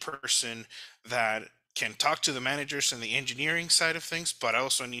only person that can talk to the managers and the engineering side of things, but I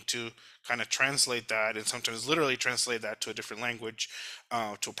also need to kind of translate that, and sometimes literally translate that to a different language,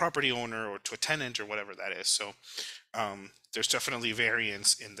 to a property owner or to a tenant or whatever that is. So there's definitely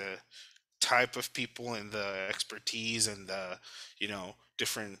variance in the type of people and the expertise and the, you know,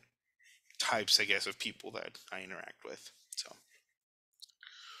 different types, I guess, of people that I interact with. So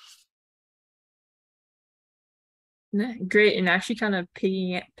Yeah, great. And actually kind of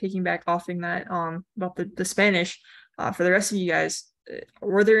picking back off in that about the Spanish, for the rest of you guys,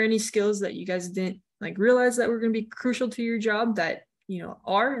 were there any skills that you guys didn't like realize that were going to be crucial to your job that, you know,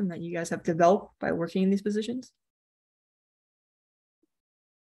 are, and that you guys have developed by working in these positions?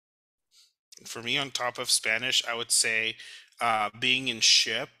 for me, on top of Spanish, I would say being in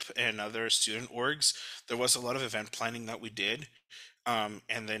SHIP and other student orgs, there was a lot of event planning that we did.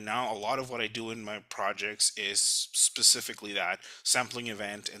 And then now a lot of what I do in my projects is specifically that sampling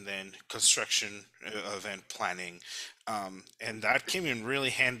event and then construction event planning. And that came in really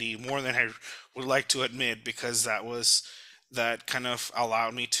handy, more than I would like to admit, because that kind of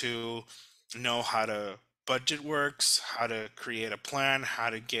allowed me to know how to budget works, how to create a plan, how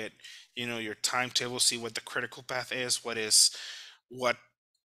to get, you know, your timetable, see what the critical path is, what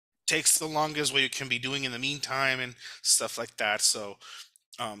takes the longest, what you can be doing in the meantime, and stuff like that. So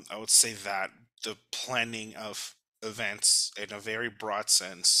I would say that the planning of events in a very broad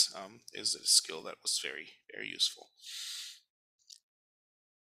sense is a skill that was very, very useful.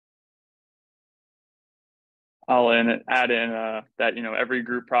 I'll add in that, you know, every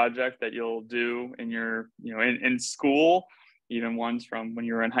group project that you'll do in your, you know, in school, even ones from when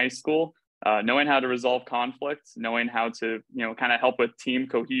you were in high school, knowing how to resolve conflicts, knowing how to, you know, kind of help with team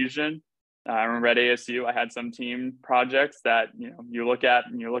cohesion. I remember at ASU, I had some team projects that, you know, you look at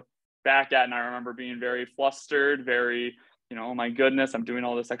and you look back at, and I remember being very flustered, very, you know, oh my goodness, I'm doing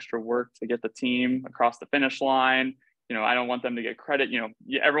all this extra work to get the team across the finish line. You know, I don't want them to get credit. You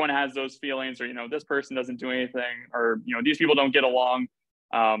know, everyone has those feelings, or, you know, this person doesn't do anything, or, you know, these people don't get along.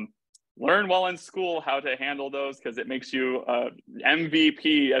 Learn well in school how to handle those, because it makes you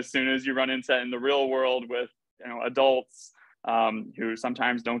MVP as soon as you run into in the real world with, you know, adults who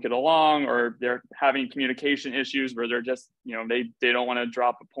sometimes don't get along, or they're having communication issues where they're just, you know, they don't want to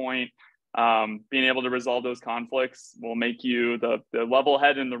drop a point. Being able to resolve those conflicts will make you the level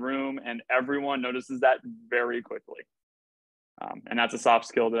head in the room, and everyone notices that very quickly. And that's a soft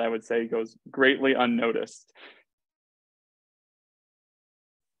skill that I would say goes greatly unnoticed.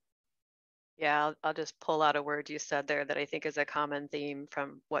 Yeah, I'll just pull out a word you said there that I think is a common theme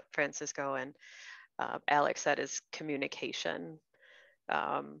from what Francisco and Alex said, is communication.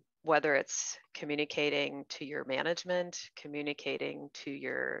 Whether it's communicating to your management, communicating to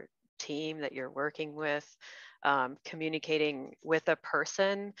your team that you're working with, communicating with a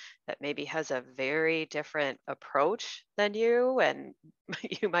person that maybe has a very different approach than you, and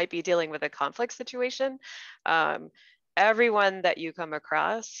you might be dealing with a conflict situation. Everyone that you come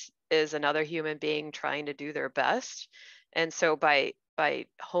across is another human being trying to do their best. And so by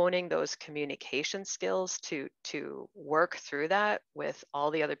honing those communication skills to work through that with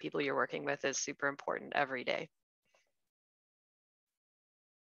all the other people you're working with is super important every day.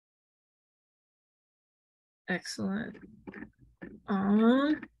 Excellent.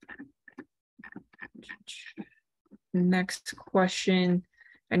 Next question.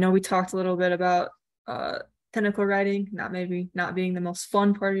 I know we talked a little bit about technical writing, not being the most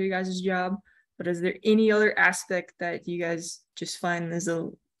fun part of your guys' job, but is there any other aspect that you guys just find as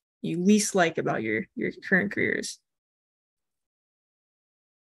you least like about your current careers?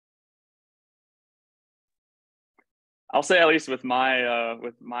 I'll say, at least with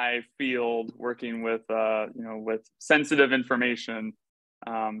my field, working with you know, with sensitive information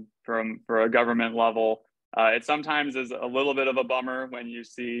for a government level, It sometimes is a little bit of a bummer when you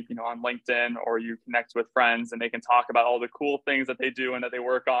see, on LinkedIn, or you connect with friends and they can talk about all the cool things that they do and that they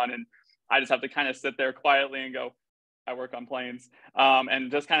work on. And I just have to kind of sit there quietly and go, I work on planes,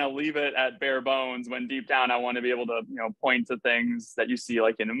 and just kind of leave it at bare bones, when deep down I want to be able to, point to things that you see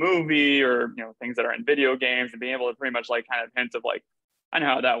like in a movie, or, things that are in video games, and being able to pretty much like kind of hint of like, I know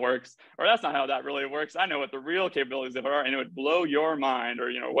how that works, or that's not how that really works. I know what the real capabilities of it are, and it would blow your mind,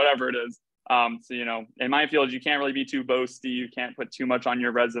 or, whatever it is. So, in my field, you can't really be too boasty. You can't put too much on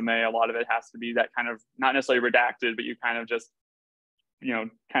your resume. A lot of it has to be that kind of, not necessarily redacted, but you kind of just,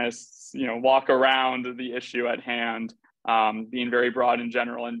 walk around the issue at hand, being very broad in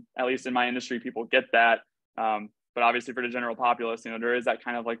general. And at least in my industry, people get that. But obviously for the general populace, there is that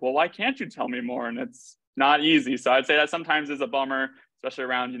kind of like, well, why can't you tell me more? And it's not easy. So I'd say that sometimes is a bummer, especially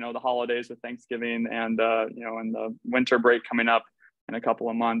around, the holidays with Thanksgiving and, and the winter break coming up in a couple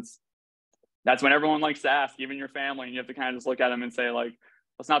of months. That's when everyone likes to ask, even your family, and you have to kind of just look at them and say, like,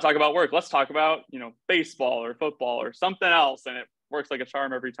 let's not talk about work. Let's talk about, baseball or football or something else. And it works like a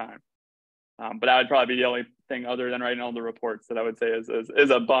charm every time. But that would probably be the only thing, other than writing all the reports, that I would say is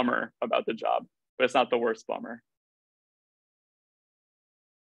a bummer about the job, but it's not the worst bummer.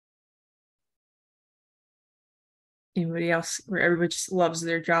 Anybody else, where everybody just loves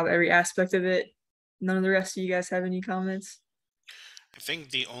their job, every aspect of it? None of the rest of you guys have any comments? I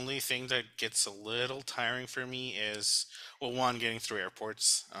think the only thing that gets a little tiring for me is, well, one, getting through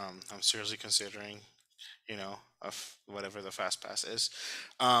airports. I'm seriously considering, of whatever the fast pass is.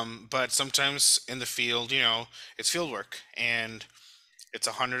 But sometimes in the field, it's field work, and it's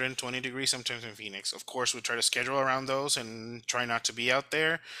 120 degrees sometimes in Phoenix. Of course, we try to schedule around those and try not to be out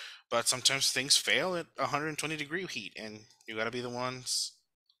there, but sometimes things fail at 120-degree heat, and you got to be the ones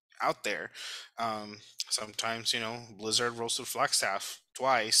out there. Sometimes, blizzard roasted Flagstaff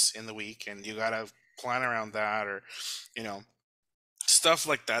twice in the week, and you gotta plan around that, or, stuff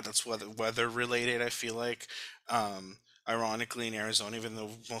like that. That's weather related, I feel like. Ironically, in Arizona, even though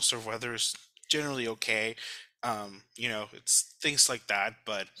most of weather is generally okay, it's things like that.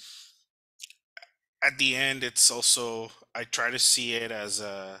 But at the end, it's also, I try to see it as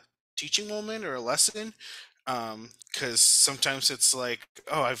a teaching moment or a lesson, because sometimes it's like,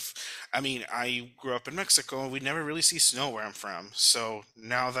 oh, I grew up in Mexico and we never really see snow where I'm from. So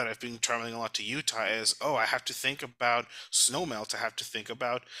now that I've been traveling a lot to Utah, I have to think about snow melt. I have to think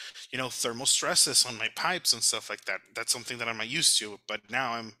about, thermal stresses on my pipes and stuff like that. That's something that I'm not used to, but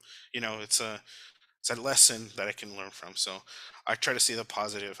now it's a lesson that I can learn from. So I try to see the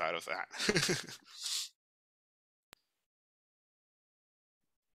positive out of that.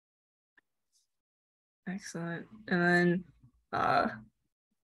 Excellent. And then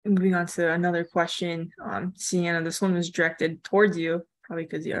moving on to another question, Sienna, this one was directed towards you, probably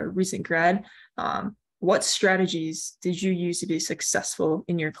because you're a recent grad. What strategies did you use to be successful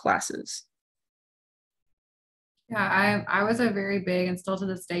in your classes? Yeah, I was a very big, and still to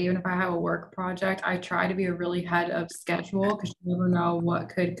this day, even if I have a work project, I try to be really ahead of schedule, because you never know what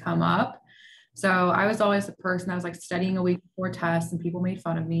could come up. So I was always the person that was like studying a week before tests, and people made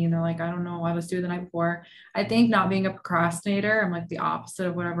fun of me, and they're like, I don't know, I was due the night before. I think not being a procrastinator, I'm like the opposite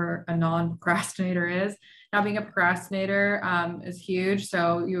of whatever a non-procrastinator is. Not being a procrastinator is huge.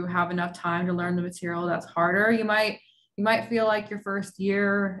 So you have enough time to learn the material that's harder. You might feel like your first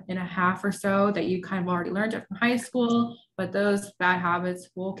year and a half or so that you kind of already learned it from high school, but those bad habits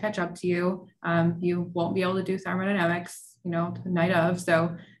will catch up to you. You won't be able to do thermodynamics, the night of,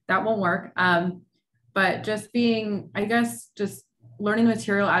 so that won't work. But just being, I guess, just learning the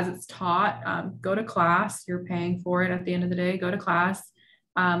material as it's taught. Go to class, you're paying for it at the end of the day, go to class,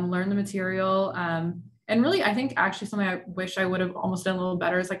 learn the material. And really, I think actually something I wish I would have almost done a little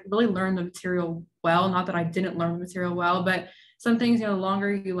better is like really learn the material well. Not that I didn't learn the material well, but some things, the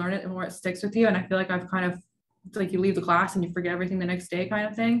longer you learn it, the more it sticks with you. And I feel like I've kind of, it's like you leave the class and you forget everything the next day kind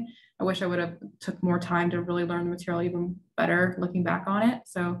of thing. I wish I would have took more time to really learn the material even better looking back on it.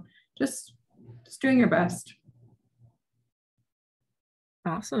 So just doing your best.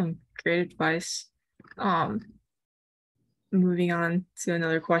 Awesome. Great advice. Moving on to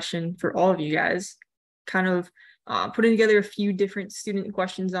another question for all of you guys, kind of putting together a few different student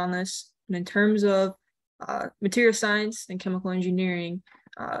questions on this. And in terms of material science and chemical engineering,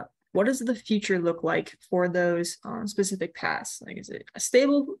 what does the future look like for those specific paths? Like, is it a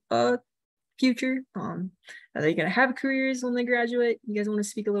stable future? Are they going to have careers when they graduate? You guys want to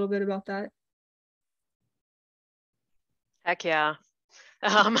speak a little bit about that? Heck yeah.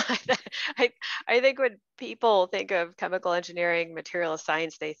 I think when people think of chemical engineering, material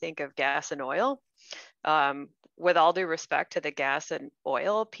science, they think of gas and oil. With all due respect to the gas and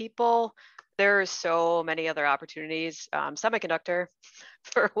oil people, There are so many other opportunities. Semiconductor,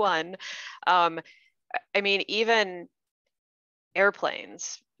 for one. I mean, even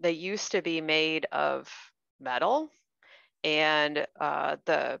airplanes, they used to be made of metal, and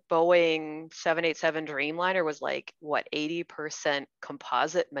the Boeing 787 Dreamliner was like, what, 80%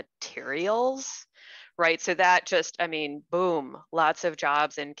 composite materials, right? So that just, I mean, boom, lots of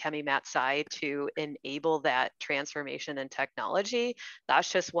jobs in Chemi Mat Sci to enable that transformation in technology.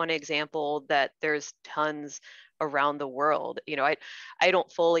 That's just one example, that there's tons around the world. You know, I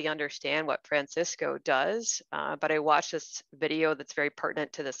don't fully understand what Francisco does, but I watched this video that's very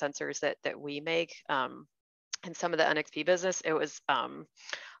pertinent to the sensors that we make. In some of the NXP business, it was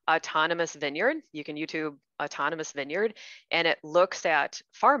autonomous vineyard. You can YouTube autonomous vineyard, and it looks at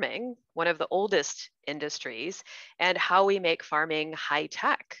farming, one of the oldest industries, and how we make farming high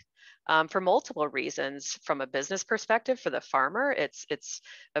tech. For multiple reasons. From a business perspective, for the farmer, it's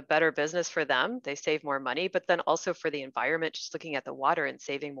a better business for them. They save more money, but then also for the environment, just looking at the water and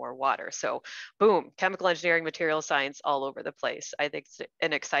saving more water. So boom, chemical engineering, material science, all over the place. I think it's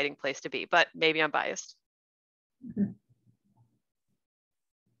an exciting place to be, but maybe I'm biased.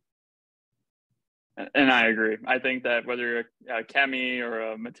 And I agree. I think that whether you're a chemi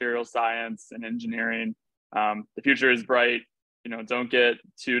or a material science and engineering, the future is bright. You know, don't get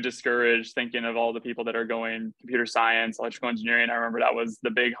too discouraged thinking of all the people that are going computer science, electrical engineering. I remember that was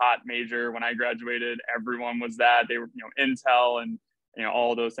the big hot major when I graduated. Everyone was that. They were, you know, Intel and, you know,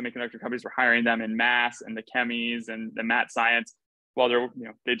 all those semiconductor companies were hiring them in mass, and the chemis and the mat science. Well, they're, you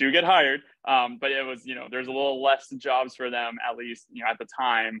know, they do get hired, but it was, you know, there's a little less jobs for them, at least, you know, at the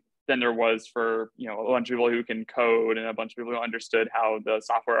time, than there was for, you know, a bunch of people who can code and a bunch of people who understood how the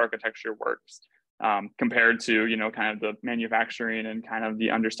software architecture works, compared to, you know, kind of the manufacturing and kind of the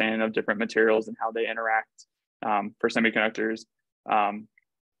understanding of different materials and how they interact, for semiconductors. And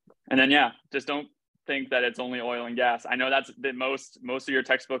then, yeah, just don't think that it's only oil and gas. I know that's that most of your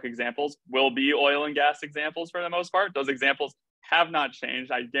textbook examples will be oil and gas examples for the most part. Those examples have not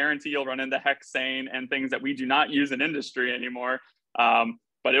changed. I guarantee you'll run into hexane and things that we do not use in industry anymore.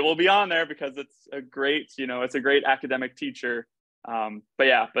 But it will be on there because it's a great, you know, it's a great academic teacher. But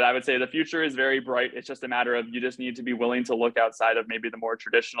I would say the future is very bright. It's just a matter of, you just need to be willing to look outside of maybe the more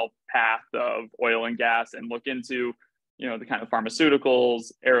traditional path of oil and gas and look into, you know, the kind of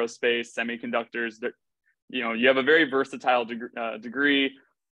pharmaceuticals, aerospace, semiconductors. That, you know, you have a very versatile degree.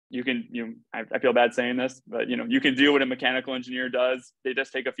 You can, you know, I feel bad saying this, but, you know, you can do what a mechanical engineer does. They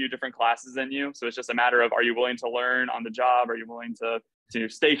just take a few different classes than you. So it's just a matter of, are you willing to learn on the job? Are you willing to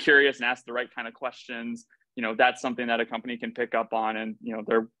stay curious and ask the right kind of questions? You know, that's something that a company can pick up on. And, you know,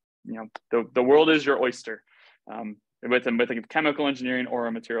 they're, you know, the world is your oyster, with a chemical engineering or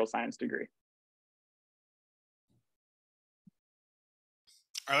a material science degree.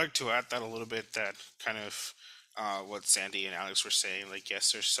 I like to add that a little bit, that kind of what Sandy and Alex were saying. Like,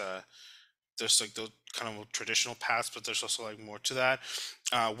 yes, there's like those kind of traditional paths, but there's also like more to that.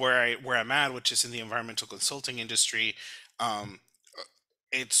 Where I'm at, which is in the environmental consulting industry, I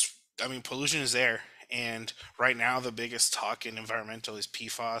mean, pollution is there. And right now, the biggest talk in environmental is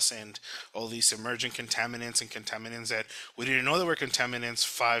PFAS and all these emerging contaminants and contaminants that we didn't know that were contaminants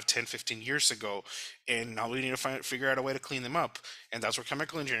 5, 10, 15 years ago. And now we need to figure out a way to clean them up. And that's where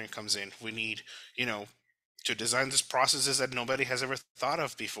chemical engineering comes in. We need, you know, to design these processes that nobody has ever thought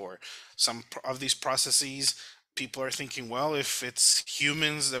of before. Some of these processes, people are thinking, well, if it's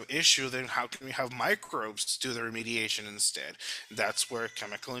humans the issue, then how can we have microbes do the remediation instead? That's where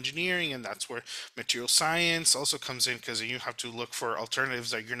chemical engineering and that's where material science also comes in, because you have to look for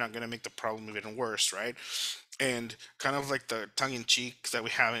alternatives that you're not going to make the problem even worse, right? And kind of like the tongue-in-cheek that we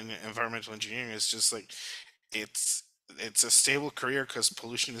have in environmental engineering is just like, it's a stable career because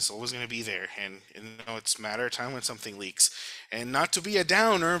pollution is always going to be there, and you know, it's a matter of time when something leaks. And not to be a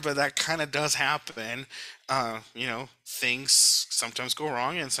downer, but that kind of does happen. You know, things sometimes go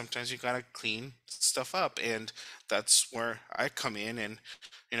wrong, and sometimes you gotta clean stuff up, and that's where I come in, and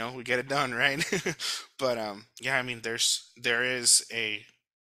you know, we get it done, right? But yeah, I mean, there is a,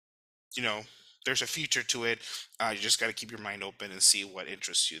 you know, there's a future to it. You just got to keep your mind open and see what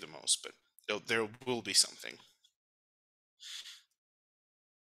interests you the most, but there will be something.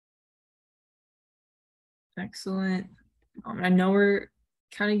 Excellent. I know we're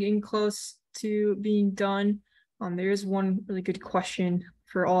kind of getting close to being done. There is one really good question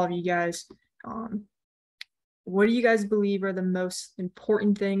for all of you guys. What do you guys believe are the most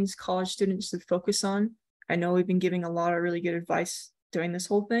important things college students should focus on? I know we've been giving a lot of really good advice during this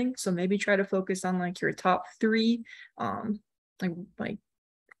whole thing, so maybe try to focus on like your top 3, like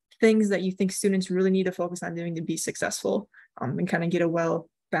things that you think students really need to focus on doing to be successful, and kind of get a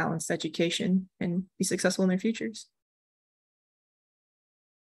balanced education and be successful in their futures.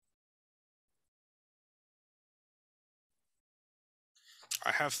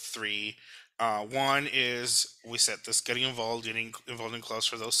 I have three. One is we said this getting involved in clubs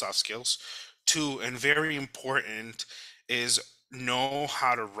for those soft skills. Two, and very important, is know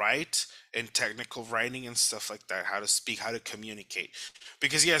how to write and technical writing and stuff like that, how to speak, how to communicate.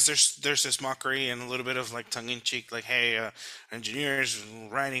 Because yes, there's this mockery and a little bit of like tongue in cheek, like, hey, engineers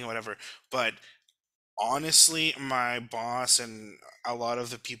writing, whatever. But honestly, my boss and a lot of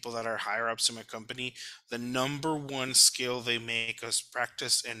the people that are higher ups in my company, the number one skill they make us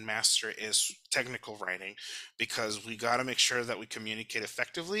practice and master is technical writing, because we got to make sure that we communicate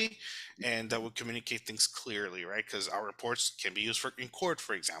effectively and that we communicate things clearly, right? Because our reports can be used in court,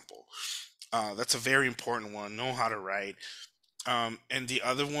 for example. That's a very important one. Know how to write. And the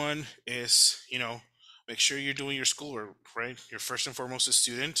other one is, make sure you're doing your schoolwork, right? You're first and foremost a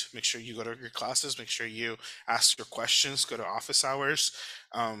student. Make sure you go to your classes. Make sure you ask your questions. Go to office hours.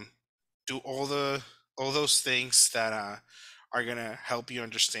 Um, do all those things that are gonna help you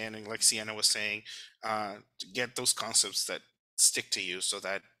understanding, like Sienna was saying, to get those concepts that stick to you, so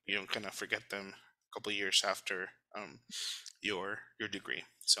that you don't kind of forget them a couple of years after your degree.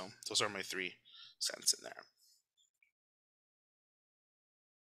 So those are my 3 cents in there.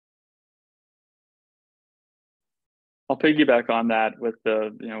 I'll piggyback on that with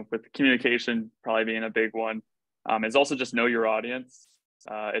with the communication probably being a big one. Is also just know your audience.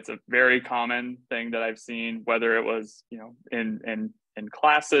 It's a very common thing that I've seen, whether it was, in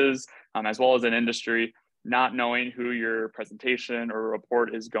classes, as well as in industry, not knowing who your presentation or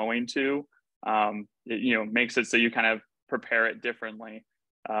report is going to, makes it so you kind of prepare it differently.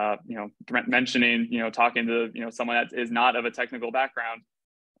 Mentioning, talking to, someone that is not of a technical background,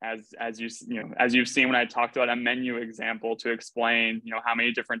 as you've seen when I talked about a menu example to explain, how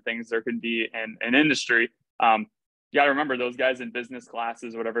many different things there could be in industry. You got to remember, those guys in business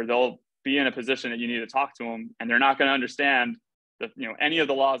classes, whatever, they'll be in a position that you need to talk to them, and they're not going to understand any of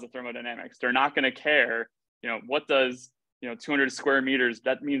the laws of thermodynamics. They're not going to care, what does 200 square meters,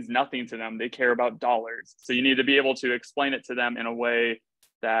 that means nothing to them. They care about dollars. So you need to be able to explain it to them in a way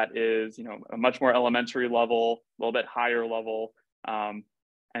that is, a much more elementary level, a little bit higher level.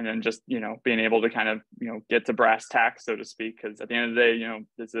 And then just, being able to kind of, get to brass tacks, so to speak, because at the end of the day,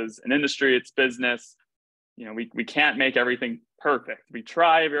 this is an industry, it's business. We can't make everything perfect. We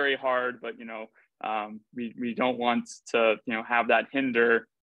try very hard, but, we don't want to, have that hinder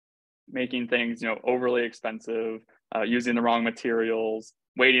making things, overly expensive, using the wrong materials,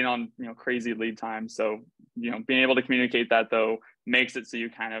 waiting on, crazy lead times. So, being able to communicate that, though, makes it so you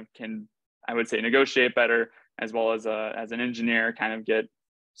kind of can, I would say, negotiate better, as well as an engineer kind of get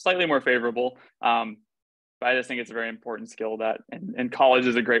slightly more favorable. But I just think it's a very important skill that, and college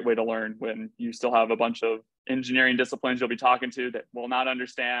is a great way to learn when you still have a bunch of engineering disciplines you'll be talking to that will not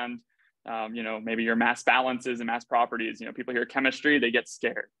understand, maybe your mass balances and mass properties. People hear chemistry, they get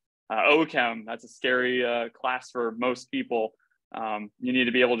scared. OChem, that's a scary class for most people. You need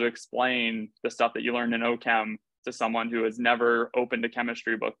to be able to explain the stuff that you learned in OChem to someone who has never opened a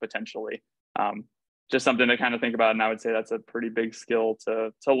chemistry book potentially. Just something to kind of think about. And I would say that's a pretty big skill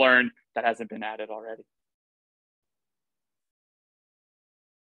to learn that hasn't been added already.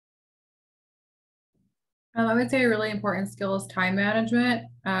 I would say a really important skill is time management.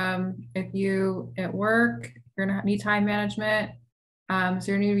 If you at work, you're gonna need time management.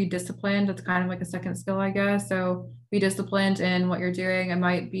 So you need to be disciplined. It's kind of like a second skill, I guess. So be disciplined in what you're doing. It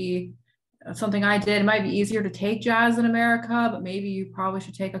might be something I did. It might be easier to take jazz in America, but maybe you probably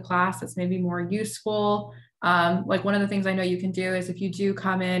should take a class that's maybe more useful. Like one of the things I know you can do is if you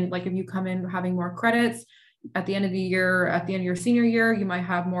come in having more credits at the end of the year, at the end of your senior year, you might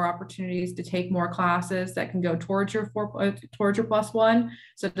have more opportunities to take more classes that can go towards your +1.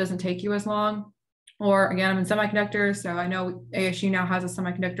 So it doesn't take you as long. Or again, I'm in semiconductors, so I know ASU now has a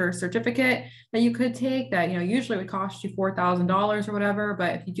semiconductor certificate that you could take that, usually would cost you $4,000 or whatever.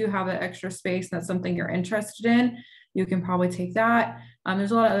 But if you do have that extra space, and that's something you're interested in, you can probably take that.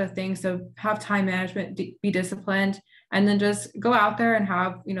 There's a lot of other things. So have time management, be disciplined, and then just go out there and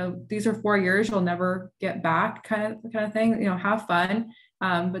have, these are 4 years you'll never get back kind of thing. Have fun,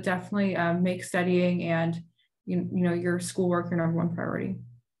 but definitely make studying and your schoolwork your number one priority.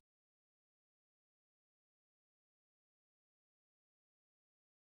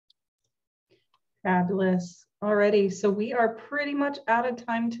 Fabulous. Alrighty, so we are pretty much out of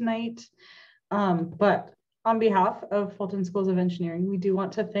time tonight. But on behalf of Fulton Schools of Engineering, we do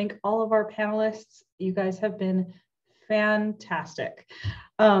want to thank all of our panelists. You guys have been fantastic.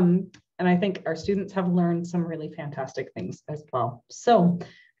 And I think our students have learned some really fantastic things as well. So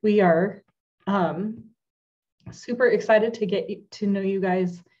we are super excited to get to know you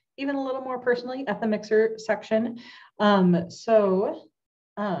guys even a little more personally at the mixer section.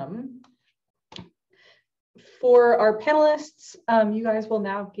 For our panelists, you guys will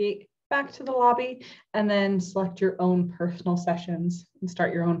navigate back to the lobby and then select your own personal sessions and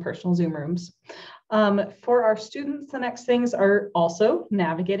start your own personal Zoom rooms. For our students, the next things are also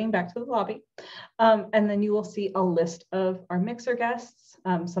navigating back to the lobby. And then you will see a list of our mixer guests.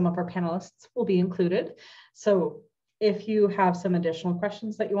 Some of our panelists will be included. So if you have some additional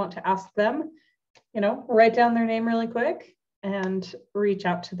questions that you want to ask them, write down their name really quick and reach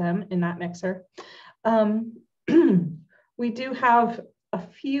out to them in that mixer. We do have a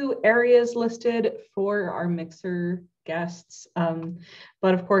few areas listed for our mixer guests,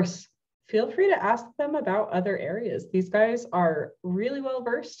 but of course, feel free to ask them about other areas. These guys are really well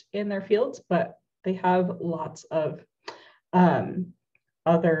versed in their fields, but they have lots of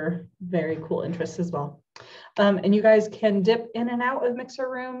other very cool interests as well. And you guys can dip in and out of mixer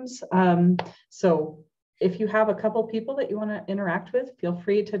rooms. So if you have a couple people that you want to interact with, feel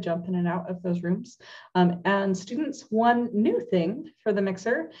free to jump in and out of those rooms. And students, one new thing for the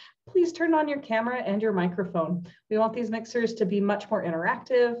mixer, please turn on your camera and your microphone. We want these mixers to be much more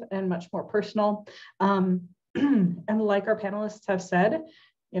interactive and much more personal. And like our panelists have said,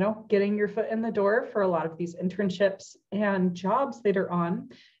 getting your foot in the door for a lot of these internships and jobs later on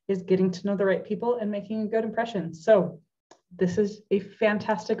is getting to know the right people and making a good impression. So this is a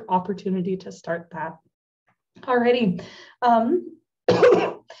fantastic opportunity to start that. Alrighty.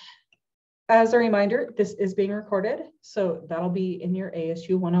 As a reminder, this is being recorded, so that'll be in your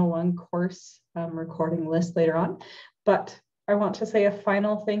ASU 101 course recording list later on. But I want to say a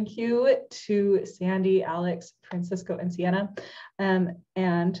final thank you to Sandy, Alex, Francisco, and Sienna.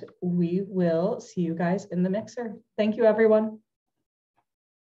 And we will see you guys in the mixer. Thank you, everyone.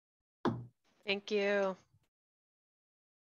 Thank you.